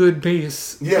been a good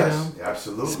base. Yes,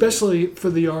 absolutely. Especially for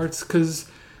the arts, because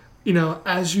you know,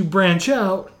 as you branch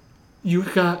out, you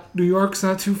got New York's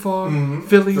not too far,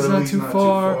 Philly's not too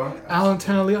far,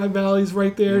 Allentown, Lehigh Valley's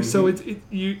right there. So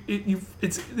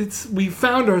we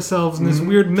found ourselves in this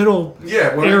weird middle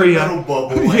we're area. in the middle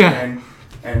bubble.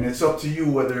 And it's up to you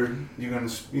whether you're gonna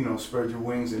spread your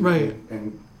wings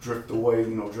and drift away,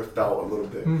 drift out a little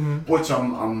bit, which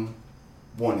I'm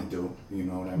want to do. You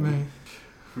know what I mean?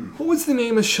 Right. What was the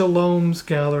name of Shalom's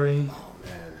gallery? Oh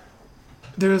man,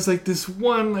 there's like this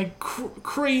one like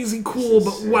crazy cool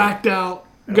but whacked out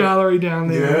gallery down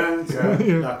there.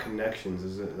 Yeah. Not Connections,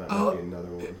 is it? That might be another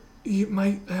one. You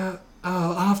might.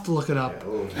 I'll have to look it up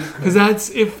because Yeah,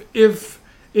 that's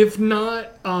if not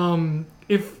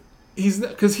if.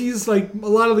 He's like a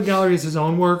lot of the gallery is his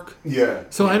own work. Yeah.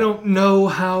 So I don't know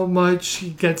how much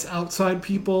he gets outside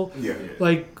people. Yeah.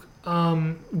 Like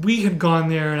we had gone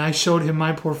there and I showed him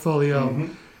my portfolio,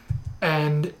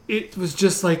 And it was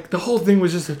just like, the whole thing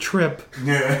was just a trip.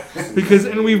 Yeah.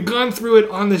 And we've gone through it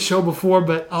on the show before,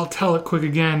 but I'll tell it quick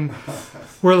again.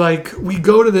 Where, like, we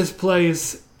go to this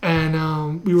place,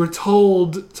 and we were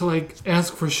told to, like,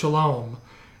 ask for shalom.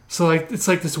 So, like, it's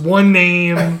like this one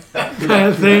name kind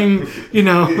of thing, you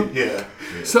know. Yeah.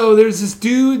 So there's this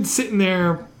dude sitting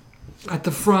there at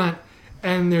the front,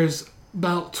 and there's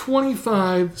about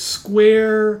 25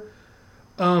 square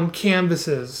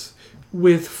canvases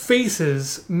with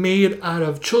faces made out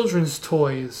of children's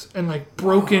toys and like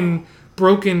broken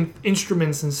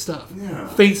instruments and stuff. Yeah.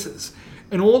 Faces.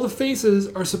 And all the faces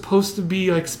are supposed to be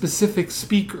like specific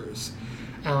speakers.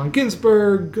 Allen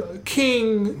Ginsberg,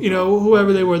 King, you know,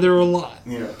 whoever they were. There were a lot.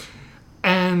 Yeah.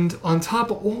 And on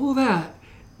top of all that,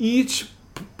 each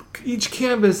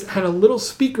canvas had a little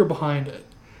speaker behind it.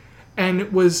 And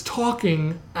it was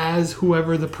talking as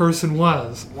whoever the person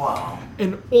was. Wow.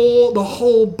 And the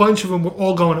whole bunch of them were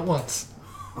all going at once.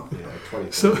 Yeah,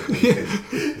 20. So, yeah.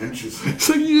 Interesting.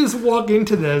 So you just walk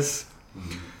into this,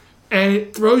 and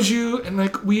it throws you, and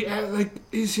like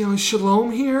is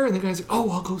Shalom here? And the guy's like, oh,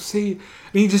 I'll go see. And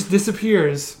he just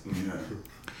disappears. Yeah.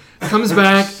 Comes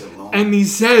back, Shalom. and he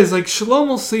says like, Shalom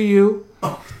will see you.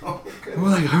 Okay. And we're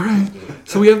like, all right.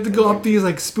 So we have to go up these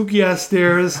like spooky ass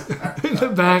stairs in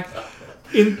the back.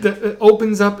 It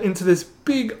opens up into this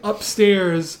big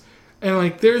upstairs, and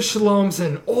like there's Shalom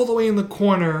sitting all the way in the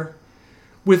corner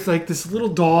with like this little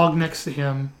dog next to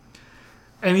him,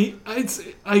 and it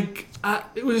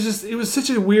was such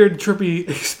a weird trippy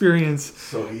experience.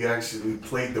 So he actually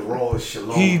played the role of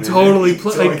Shalom. He man. totally He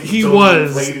played totally like he played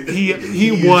was it. he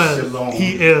is was Shalom.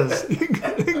 he is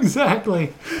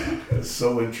exactly. That's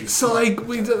so interesting. So like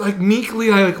we did, like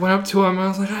meekly I like went up to him and I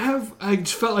was like I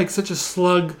just felt like such a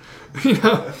slug, you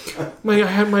know. I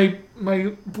had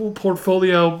my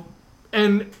portfolio,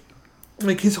 and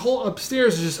like his whole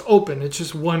upstairs is just open. It's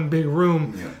just one big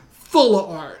room full of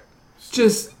art,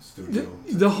 just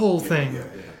the whole thing. Yeah.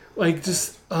 Like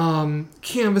just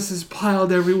canvases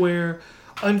piled everywhere,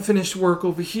 unfinished work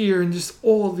over here, and just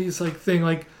all these like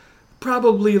like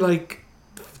probably like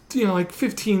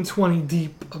 15, 20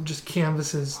 deep of just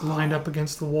canvases lined up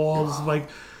against the walls, like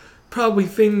probably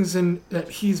things that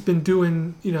he's been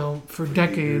doing, for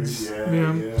decades.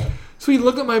 Yeah. So he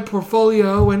looked at my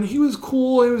portfolio, and he was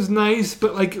cool. It was nice,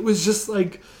 but like it was just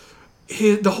like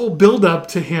the whole build up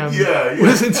to him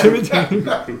was intimidating.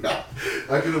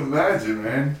 I can imagine,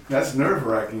 man. That's nerve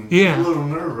wracking. Yeah. A little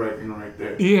nerve wracking right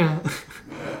there. Yeah.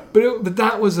 But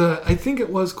that was I think it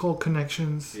was called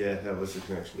Connections. Yeah, that was the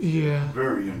connection. Yeah.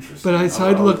 Very interesting. But so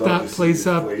I'd look that place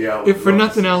up, if for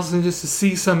nothing else, than just to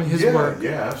see some of his work.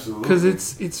 Yeah, absolutely. Because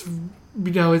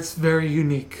it's very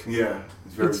unique. Yeah,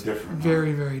 it's very different.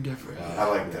 Very, very different. I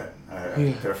like that.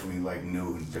 I definitely like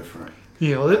new and different.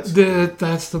 Yeah, well, that's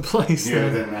the place. Yeah,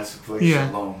 then that's the place.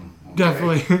 Yeah, Shalom. Okay.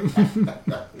 definitely.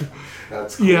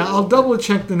 That's cool. Yeah, I'll double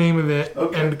check the name of it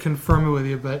Okay. and confirm it with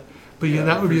you, but yeah,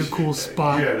 that would be a cool appreciate that.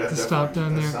 spot Yeah, that to stop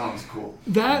down that there. Sounds cool.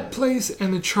 That place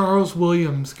and the Charles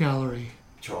Williams Gallery.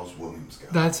 Charles Williams guy.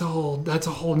 That's a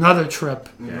whole nother trip.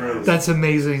 Really? That's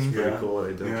amazing. Pretty cool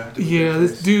what they do. Yeah. Yeah,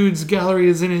 this dude's gallery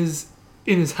is in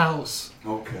his house.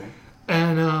 Okay.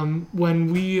 And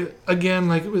when we, again,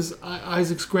 like it was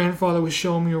Isaac's grandfather was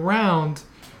showing me around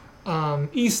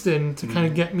Easton to kind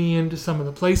of get me into some of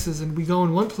the places. And we go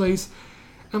in one place,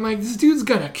 and I'm like, this dude's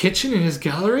got a kitchen in his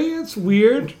gallery? It's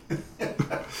weird.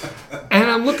 And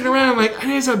I'm looking around, I'm like,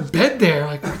 there's a bed there.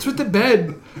 Like, what's with the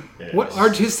bed? Yes. What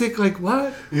artistic, like,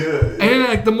 what? Yeah. And then,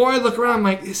 like, the more I look around, I'm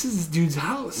like, this is this dude's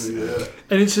house. Yeah.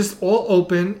 And it's just all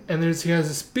open, and he has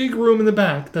this big room in the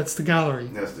back. That's the gallery.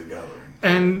 That's the gallery.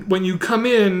 And when you come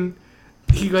in,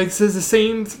 he like says the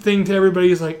same thing to everybody.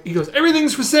 He goes,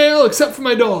 everything's for sale except for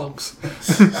my dogs.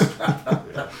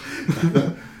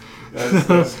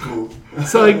 That's cool.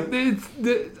 So like,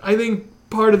 I think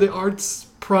part of the arts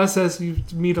process, you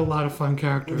meet a lot of fun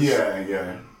characters.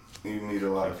 Yeah. You meet a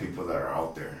lot of people that are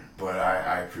out there, but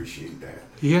I appreciate that.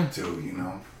 Yeah. Too,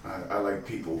 I like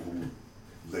people who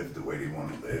live the way they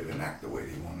want to live and act the way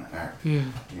they want to act. Yeah.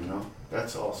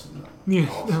 That's awesome. Yeah,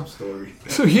 Awesome no. story.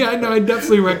 So yeah, no, I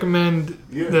definitely recommend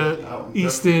the I'll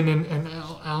Easton and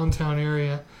Allentown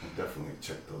area. I'll definitely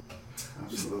check those.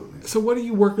 Absolutely. So what are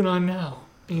you working on now?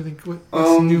 Anything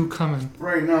what's new coming?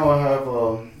 Right now I have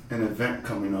an event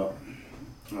coming up.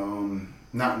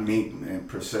 Not me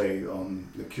per se,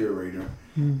 the curator.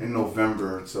 In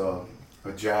November, it's a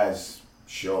jazz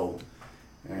show,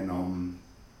 and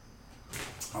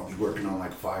I'll be working on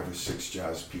like 5 or 6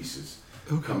 jazz pieces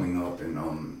coming up,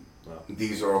 and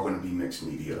these are all going to be mixed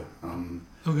media.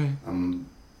 Okay. I'm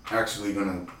actually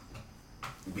going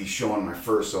to be showing my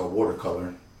first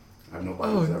watercolor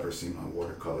Nobody's Oh. ever seen my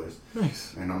watercolors.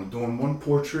 Nice. And I'm doing one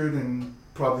portrait, and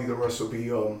probably the rest will be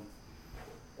oil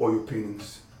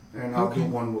paintings. And I'll do Okay.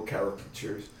 one with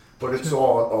caricatures. But it's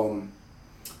all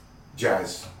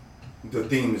jazz. The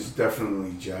theme is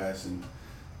definitely jazz, and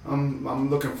I'm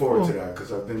looking forward to that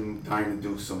because I've been dying to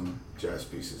do some jazz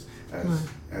pieces,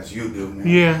 as you do, man.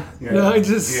 Yeah. No, I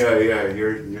just. Yeah.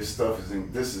 Your stuff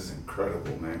this is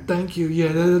incredible, man. Thank you.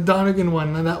 Yeah, the Donegan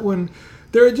one. And that one.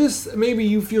 There are just, maybe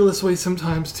you feel this way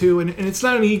sometimes too, and it's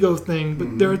not an ego thing,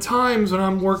 but there are times when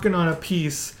I'm working on a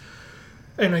piece,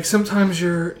 and like sometimes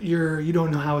you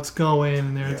don't know how it's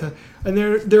going, and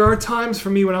there are times for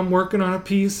me when I'm working on a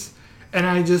piece, and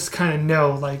I just kind of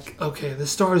know, like, okay, the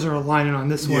stars are aligning on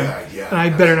this one, and I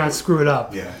better not screw it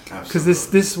up. Yeah, absolutely. Because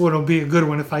this one will be a good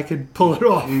one if I could pull it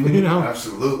off, you know?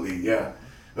 Absolutely, yeah.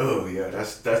 Oh, yeah,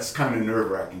 that's kind of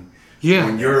nerve-wracking. Yeah.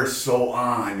 When you're so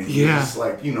on, and you're just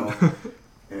like, you know,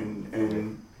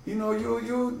 and you know,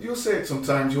 you'll say it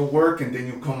sometimes. You'll work, and then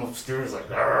you come upstairs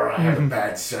like, I had a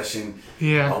bad session.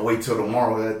 Yeah. I'll wait till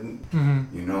tomorrow.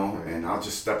 You know, and I'll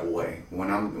just step away.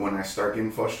 When I start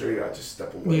getting frustrated, I just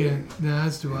step away. Yeah,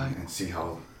 as do I. And see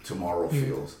how tomorrow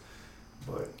feels.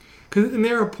 But and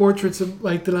there are portraits of,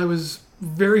 like, that I was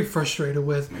very frustrated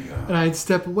with, and I'd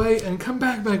step away and come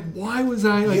back like, why was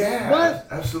I like, what?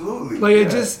 Absolutely.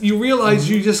 Like you realize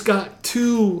you just got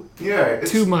too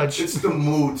much. It's the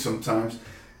mood sometimes,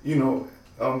 you know.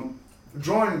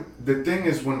 Drawing. The thing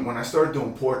is, when I started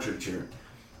doing portraiture,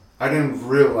 I didn't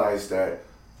realize that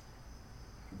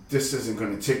this isn't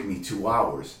going to take me 2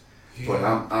 hours. Yeah. But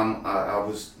I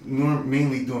was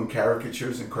mainly doing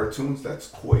caricatures and cartoons. That's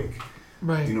quick.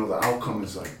 Right. You know, the outcome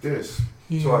is like this.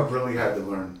 Yeah. So I really had to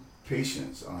learn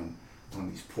patience on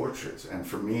these portraits. And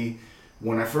for me,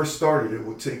 when I first started, it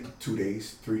would take 2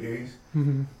 days, 3 days.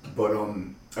 Mm-hmm. But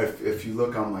if you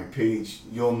look on my page,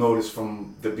 you'll notice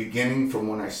from the beginning, from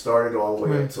when I started all the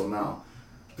way up till now,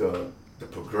 the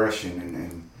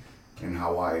progression and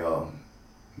how I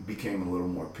became a little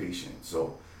more patient.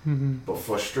 So, but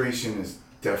frustration is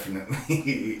definitely,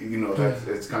 you know,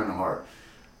 it's kind of hard.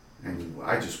 And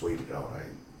I just waited out. I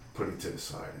put it to the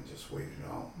side and just waited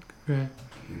out. Right.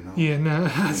 You know? Yeah, no,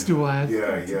 that's do I.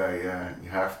 Yeah. You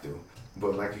have to.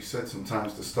 But like you said,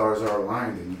 sometimes the stars are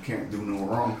aligned and you can't do no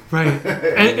wrong. Right.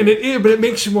 and it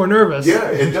makes you more nervous. Yeah,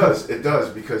 it does. It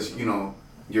does, because, you know,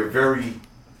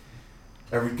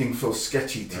 everything feels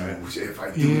sketchy to you. If I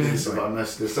do this, if I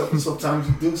mess this up, and sometimes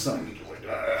you do something, you're like,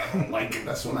 I don't like it.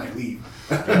 That's when I leave.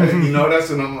 You know, that's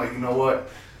when I'm like, you know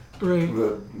what? Right.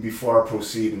 Before I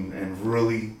proceed and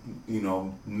really, you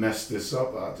know, mess this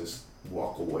up, I'll just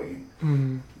walk away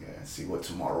and see what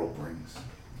tomorrow brings.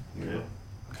 You know?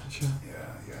 Gotcha.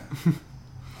 Yeah.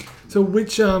 So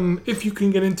which, if you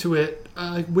can get into it,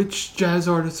 which jazz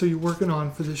artists are you working on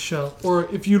for this show? Or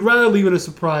if you'd rather leave it a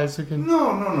surprise, I can...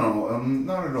 No,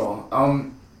 not at all.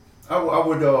 I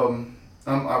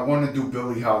want to do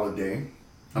Billie Holiday.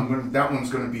 That one's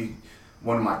gonna be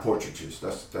one of my portraitures.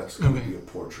 That's gonna be a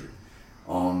portrait.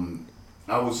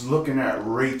 I was looking at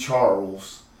Ray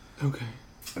Charles. Okay.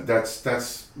 That's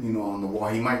you know, on the wall.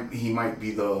 He might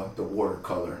be the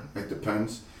watercolor. It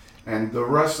depends. And the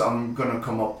rest, I'm gonna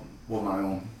come up with my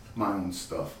own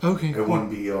stuff. Okay. It wouldn't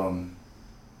be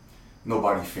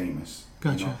nobody famous.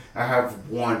 Gotcha. You know? I have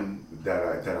one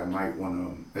that I might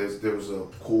want to. There was a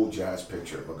cool jazz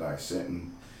picture of a guy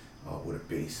sitting with a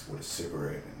bass, with a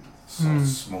cigarette, and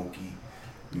smoky.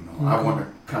 You know, I want to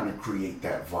kind of create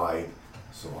that vibe,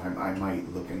 so I might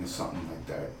look into something like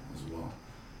that as well.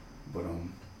 But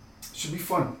it should be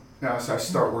fun. Now, as I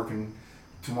start working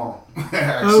tomorrow.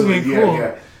 Actually, okay, cool.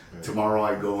 Yeah. Tomorrow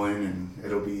I go in and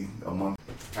it'll be a month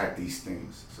at these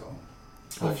things, so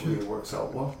hopefully it works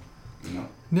out well. You know.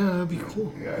 No, that'd be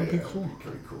cool. That'd be cool. That'd be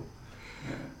pretty cool.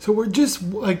 Yeah. So we're just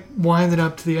like winding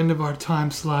up to the end of our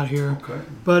time slot here. Okay.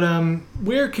 But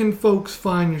where can folks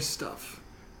find your stuff?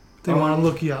 If they want to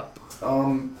look you up.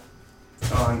 On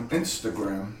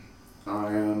Instagram,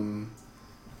 I am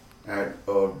at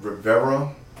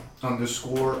Rivera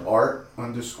 _art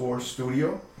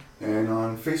 _studio, and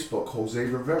on Facebook, Jose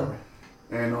Rivera.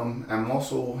 And I'm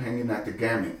also hanging at the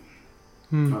Gamut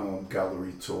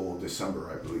Gallery till December,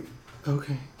 I believe.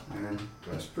 Okay. And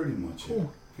that's pretty much it.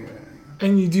 Yeah.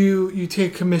 And you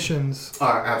take commissions?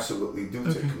 I absolutely do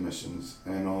take commissions,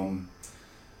 and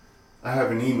I have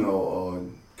an email.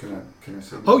 Can I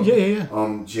say that? Oh yeah.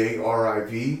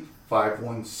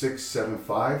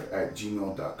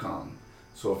 JRIV51675@gmail.com.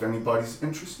 So if anybody's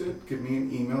interested, give me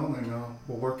an email and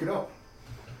we'll work it out.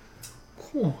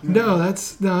 Cool. Yeah.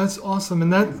 That's awesome.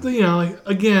 And that, you know, like,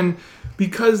 again,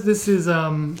 because this is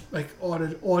like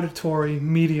auditory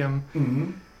medium,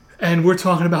 and we're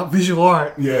talking about visual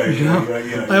art. Yeah, you yeah, know?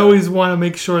 yeah. I always want to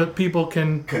make sure that people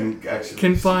can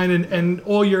actually find and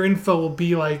all your info will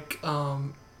be like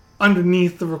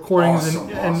underneath the recordings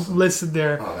and listed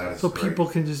there, Oh, that is so great. people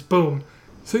can just boom.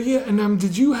 So yeah, and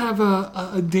did you have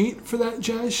a date for that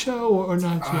jazz show or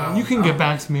not yet? You can get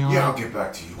back to me on. Yeah, it. I'll get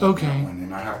back to you. Okay. On that one,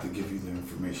 and I have to give you the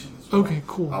information as well. Okay,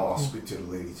 cool. I'll cool. speak to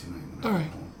the lady tonight. when I All get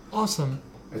right, home. awesome.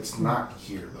 It's not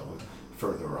here though.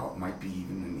 Further out, might be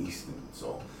even in Easton.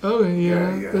 So. Okay,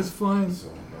 yeah, Yeah. that's fine. So,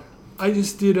 I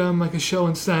just did like a show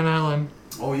in Staten Island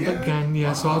oh yeah. again.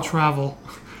 Yeah, so I'll Wow. travel.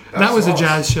 That's That was a awesome.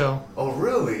 jazz show. Oh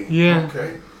really? Yeah.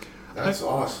 Okay. That's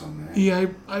awesome, man. Yeah,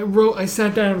 I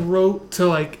sat down and wrote to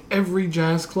like every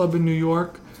jazz club in New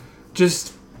York.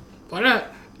 Just why not?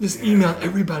 Just email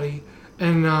everybody,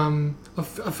 and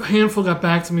a handful got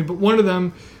back to me, but one of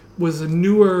them was a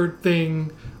newer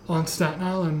thing on Staten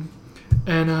Island,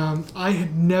 and I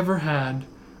had never had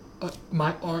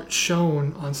my art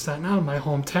shown on Staten Island, my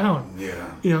hometown.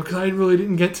 Yeah. You know, because I really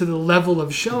didn't get to the level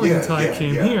of showing Yeah, until I yeah,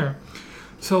 came yeah. here.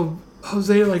 So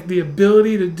Jose, like the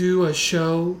ability to do a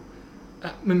show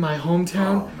in my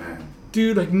hometown, Oh man.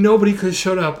 dude, like nobody could have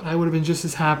showed up, and I would have been just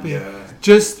as happy. Yeah.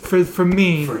 Just for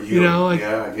me, For you. know, like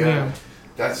yeah.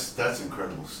 That's an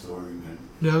incredible story, man.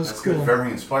 that was That's cool. good.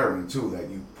 Very inspiring too that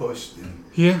you pushed, and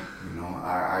Yeah, you know,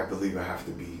 I believe I have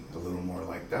to be a little more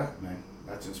like that, man.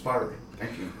 That's inspiring.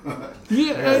 Thank you.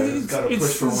 yeah, you gotta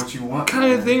push for this what you want.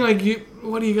 kind of man. thing. Like,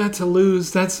 what do you got to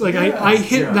lose? That's like Yeah, I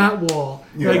hit yeah. that wall.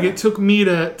 Yeah. Like it took me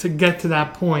to get to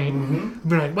that point. Mhm.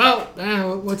 Be like, well,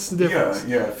 what's the difference?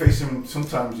 Yeah,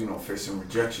 sometimes facing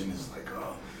rejection is like,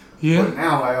 oh. Yeah. But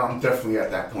now I'm definitely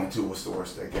at that point too. What's the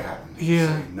worst that could happen?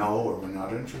 Yeah. Say no, or we're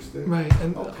not interested. Right,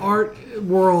 and Okay. the art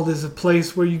world is a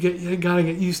place where you gotta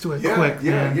get used to it Yeah, quick,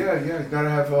 yeah, man. yeah. You gotta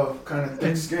have a kind of thick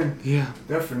And- skin. Yeah,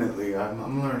 Definitely,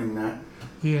 I'm learning that.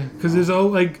 yeah. Because there's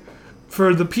like,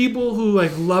 for the people who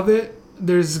like love it,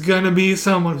 there's gonna be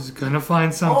someone who's gonna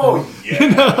find something. Oh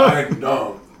yeah, I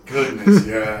know. Goodness,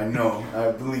 yeah, I know.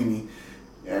 Believe me,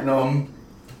 and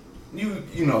you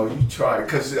try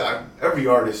because every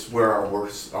artist we're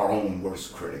our own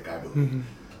worst critic. I believe. Mhm.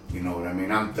 You know what I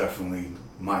mean? I'm definitely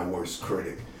my worst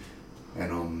critic,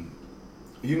 and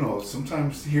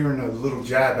sometimes hearing a little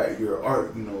jab at your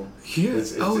art, Yeah.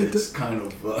 it's kind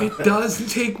of. It doesn't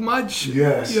take much.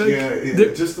 Yes, Like, yeah,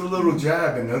 there- just a little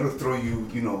jab, and it'll throw you.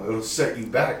 It'll set you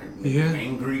back. And make you Yeah.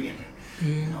 angry, and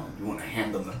Yeah. you want to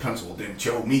hand them the pencil, then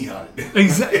show me how to.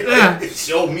 Exactly. Yeah.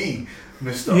 Show me,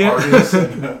 Mr. Yeah. Artist.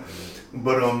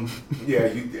 But yeah,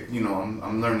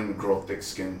 I'm learning to grow thick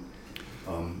skin.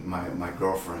 My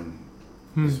girlfriend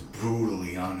is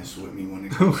brutally honest with me when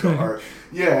it comes to Okay. art.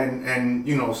 Yeah, and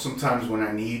sometimes when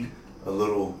I need a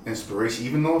little inspiration,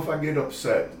 even though if I get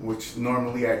upset, which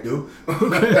normally I do,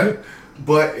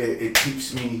 but it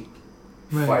keeps me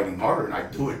Right. fighting harder, and I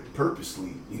do it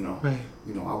purposely. Right.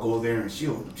 I'll go there and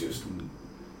she'll just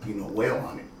wail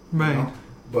on it. Right.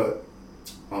 But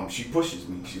she pushes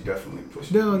me. She definitely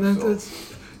pushes No, me.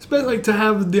 that's it's better like to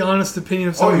have the honest opinion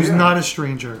of someone who's yeah. not a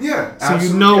stranger. Yeah, So absolutely,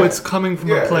 you know yeah. it's coming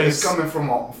from a place. It's coming from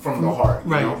the heart,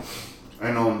 Right. you know.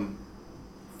 And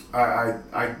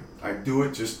I do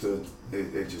it just to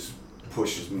it just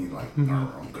pushes me like, "Arr,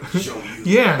 I'm gonna show you.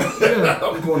 Yeah, yeah.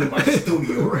 I'm going to my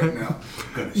studio right now.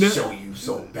 I'm gonna Yeah. show you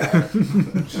so bad.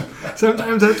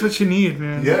 Sometimes that's what you need,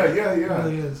 man. Yeah. It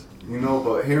really is.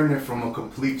 But hearing it from a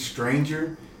complete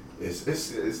stranger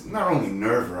it's not only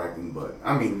nerve wracking, but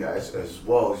I mean as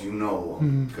well as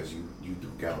because you do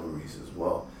galleries as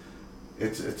well.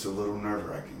 It's a little nerve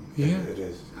wracking. Yeah. It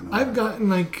is. I've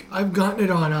gotten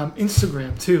it on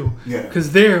Instagram too. Yeah.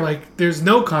 Because there's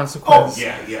no consequence. Oh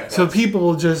yeah. So people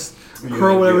will just Yeah,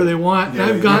 curl whatever yeah. they want. Yeah,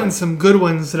 and I've gotten yeah. some good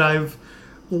ones that I've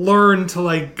learned to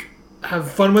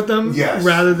have fun with them Yes,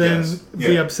 rather than yes,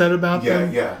 be yeah. upset about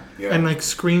them. Yeah. And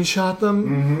screenshot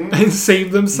them and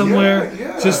save them somewhere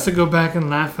Yeah. just to go back and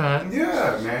laugh at.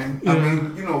 Yeah, man. Yeah. I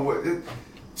mean,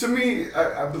 to me,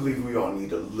 I believe we all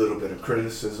need a little bit of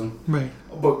criticism. Right.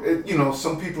 But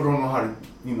some people don't know how to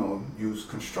use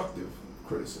constructive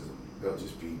criticism. They'll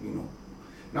just be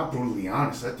not brutally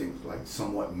honest. I think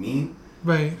somewhat mean.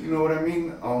 Right. You know what I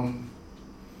mean?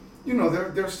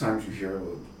 There's times you hear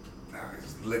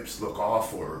his lips look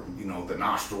off, or the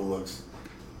nostril looks,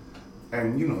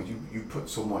 and you put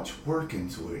so much work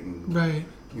into it, and Right.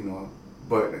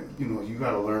 but you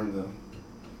got to learn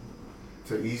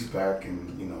to ease back,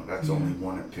 and that's only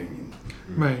one opinion,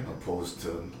 Right. opposed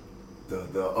to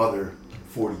the other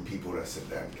 40 people that said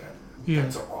that. Yeah.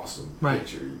 That's an awesome Right.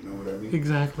 picture. You know what I mean?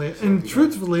 Exactly. So, And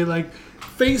truthfully,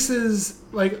 faces,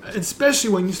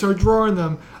 especially when you start drawing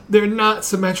them, they're not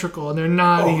symmetrical and they're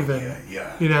not even.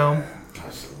 Yeah. You know? Yeah,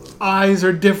 absolutely. eyes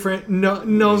are different,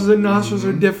 noses and nostrils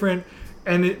are different,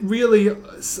 and it really, a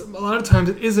lot of times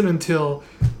it isn't until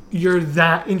you're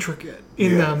that intricate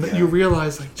in them that you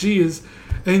realize, like, geez,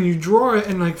 and you draw it,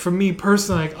 and like for me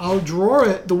personally, like I'll draw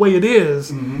it the way it is,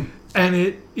 and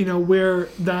it, you know, where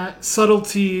that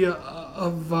subtlety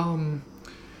of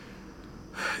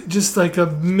just like a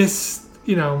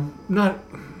you know, not,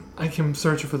 I can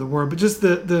search for the word, but just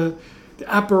the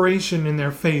apparition in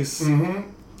their face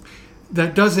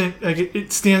that doesn't, like,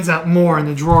 it stands out more in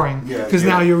the drawing because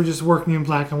now you're just working in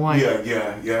black and white.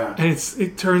 Yeah. And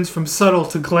it turns from subtle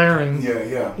to glaring.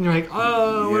 Yeah. And you're like,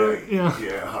 oh, yeah.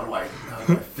 How do I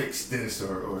fix this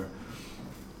or?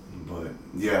 But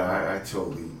yeah, I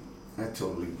totally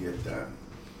get that.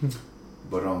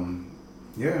 But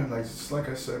yeah, like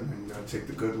I said, man, you gotta take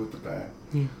the good with the bad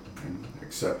and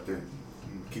accept it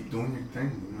and keep doing your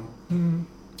thing. You know,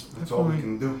 that's all we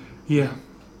can do. Yeah,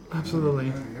 absolutely.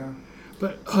 Yeah.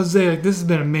 But Jose, like, this has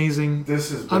been amazing.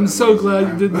 I'm so glad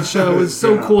you did the show. It was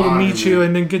so cool to meet you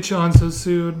and then get you on so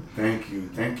soon. Thank you.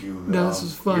 No, this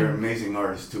was fun. You're an amazing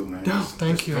artist too, man. No,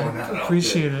 thank you. I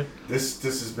appreciate it. This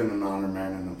has been an honor,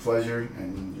 man, and a pleasure.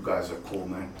 And you guys are cool,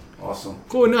 man. Awesome.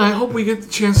 Cool. Now I hope we get the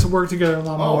chance to work together a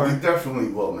lot more. We definitely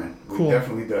will, man. Cool.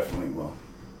 We definitely will.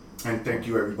 And thank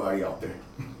you, everybody out there.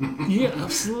 Yeah,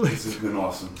 absolutely. This has been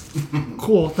awesome.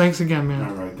 Cool. Thanks again, man.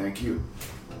 All right. Thank you.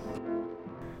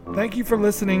 Thank you for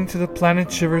listening to the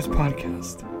Planet Shivers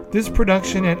podcast. This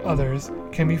production and others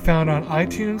can be found on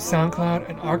iTunes, SoundCloud,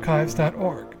 and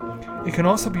archives.org. It can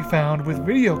also be found with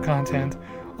video content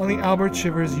on the Albert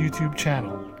Shivers YouTube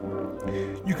channel.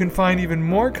 You can find even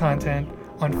more content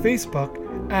on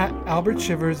Facebook at Albert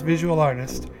Shivers Visual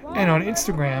Artist and on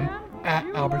Instagram at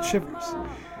Albert Shivers.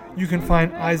 You can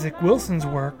find Isaac Wilson's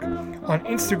work on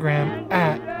Instagram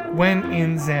at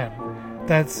WhenInZen.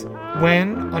 That's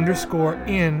when_in_Zen.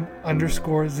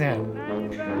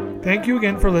 Thank you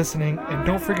again for listening, and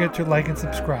don't forget to like and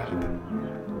subscribe.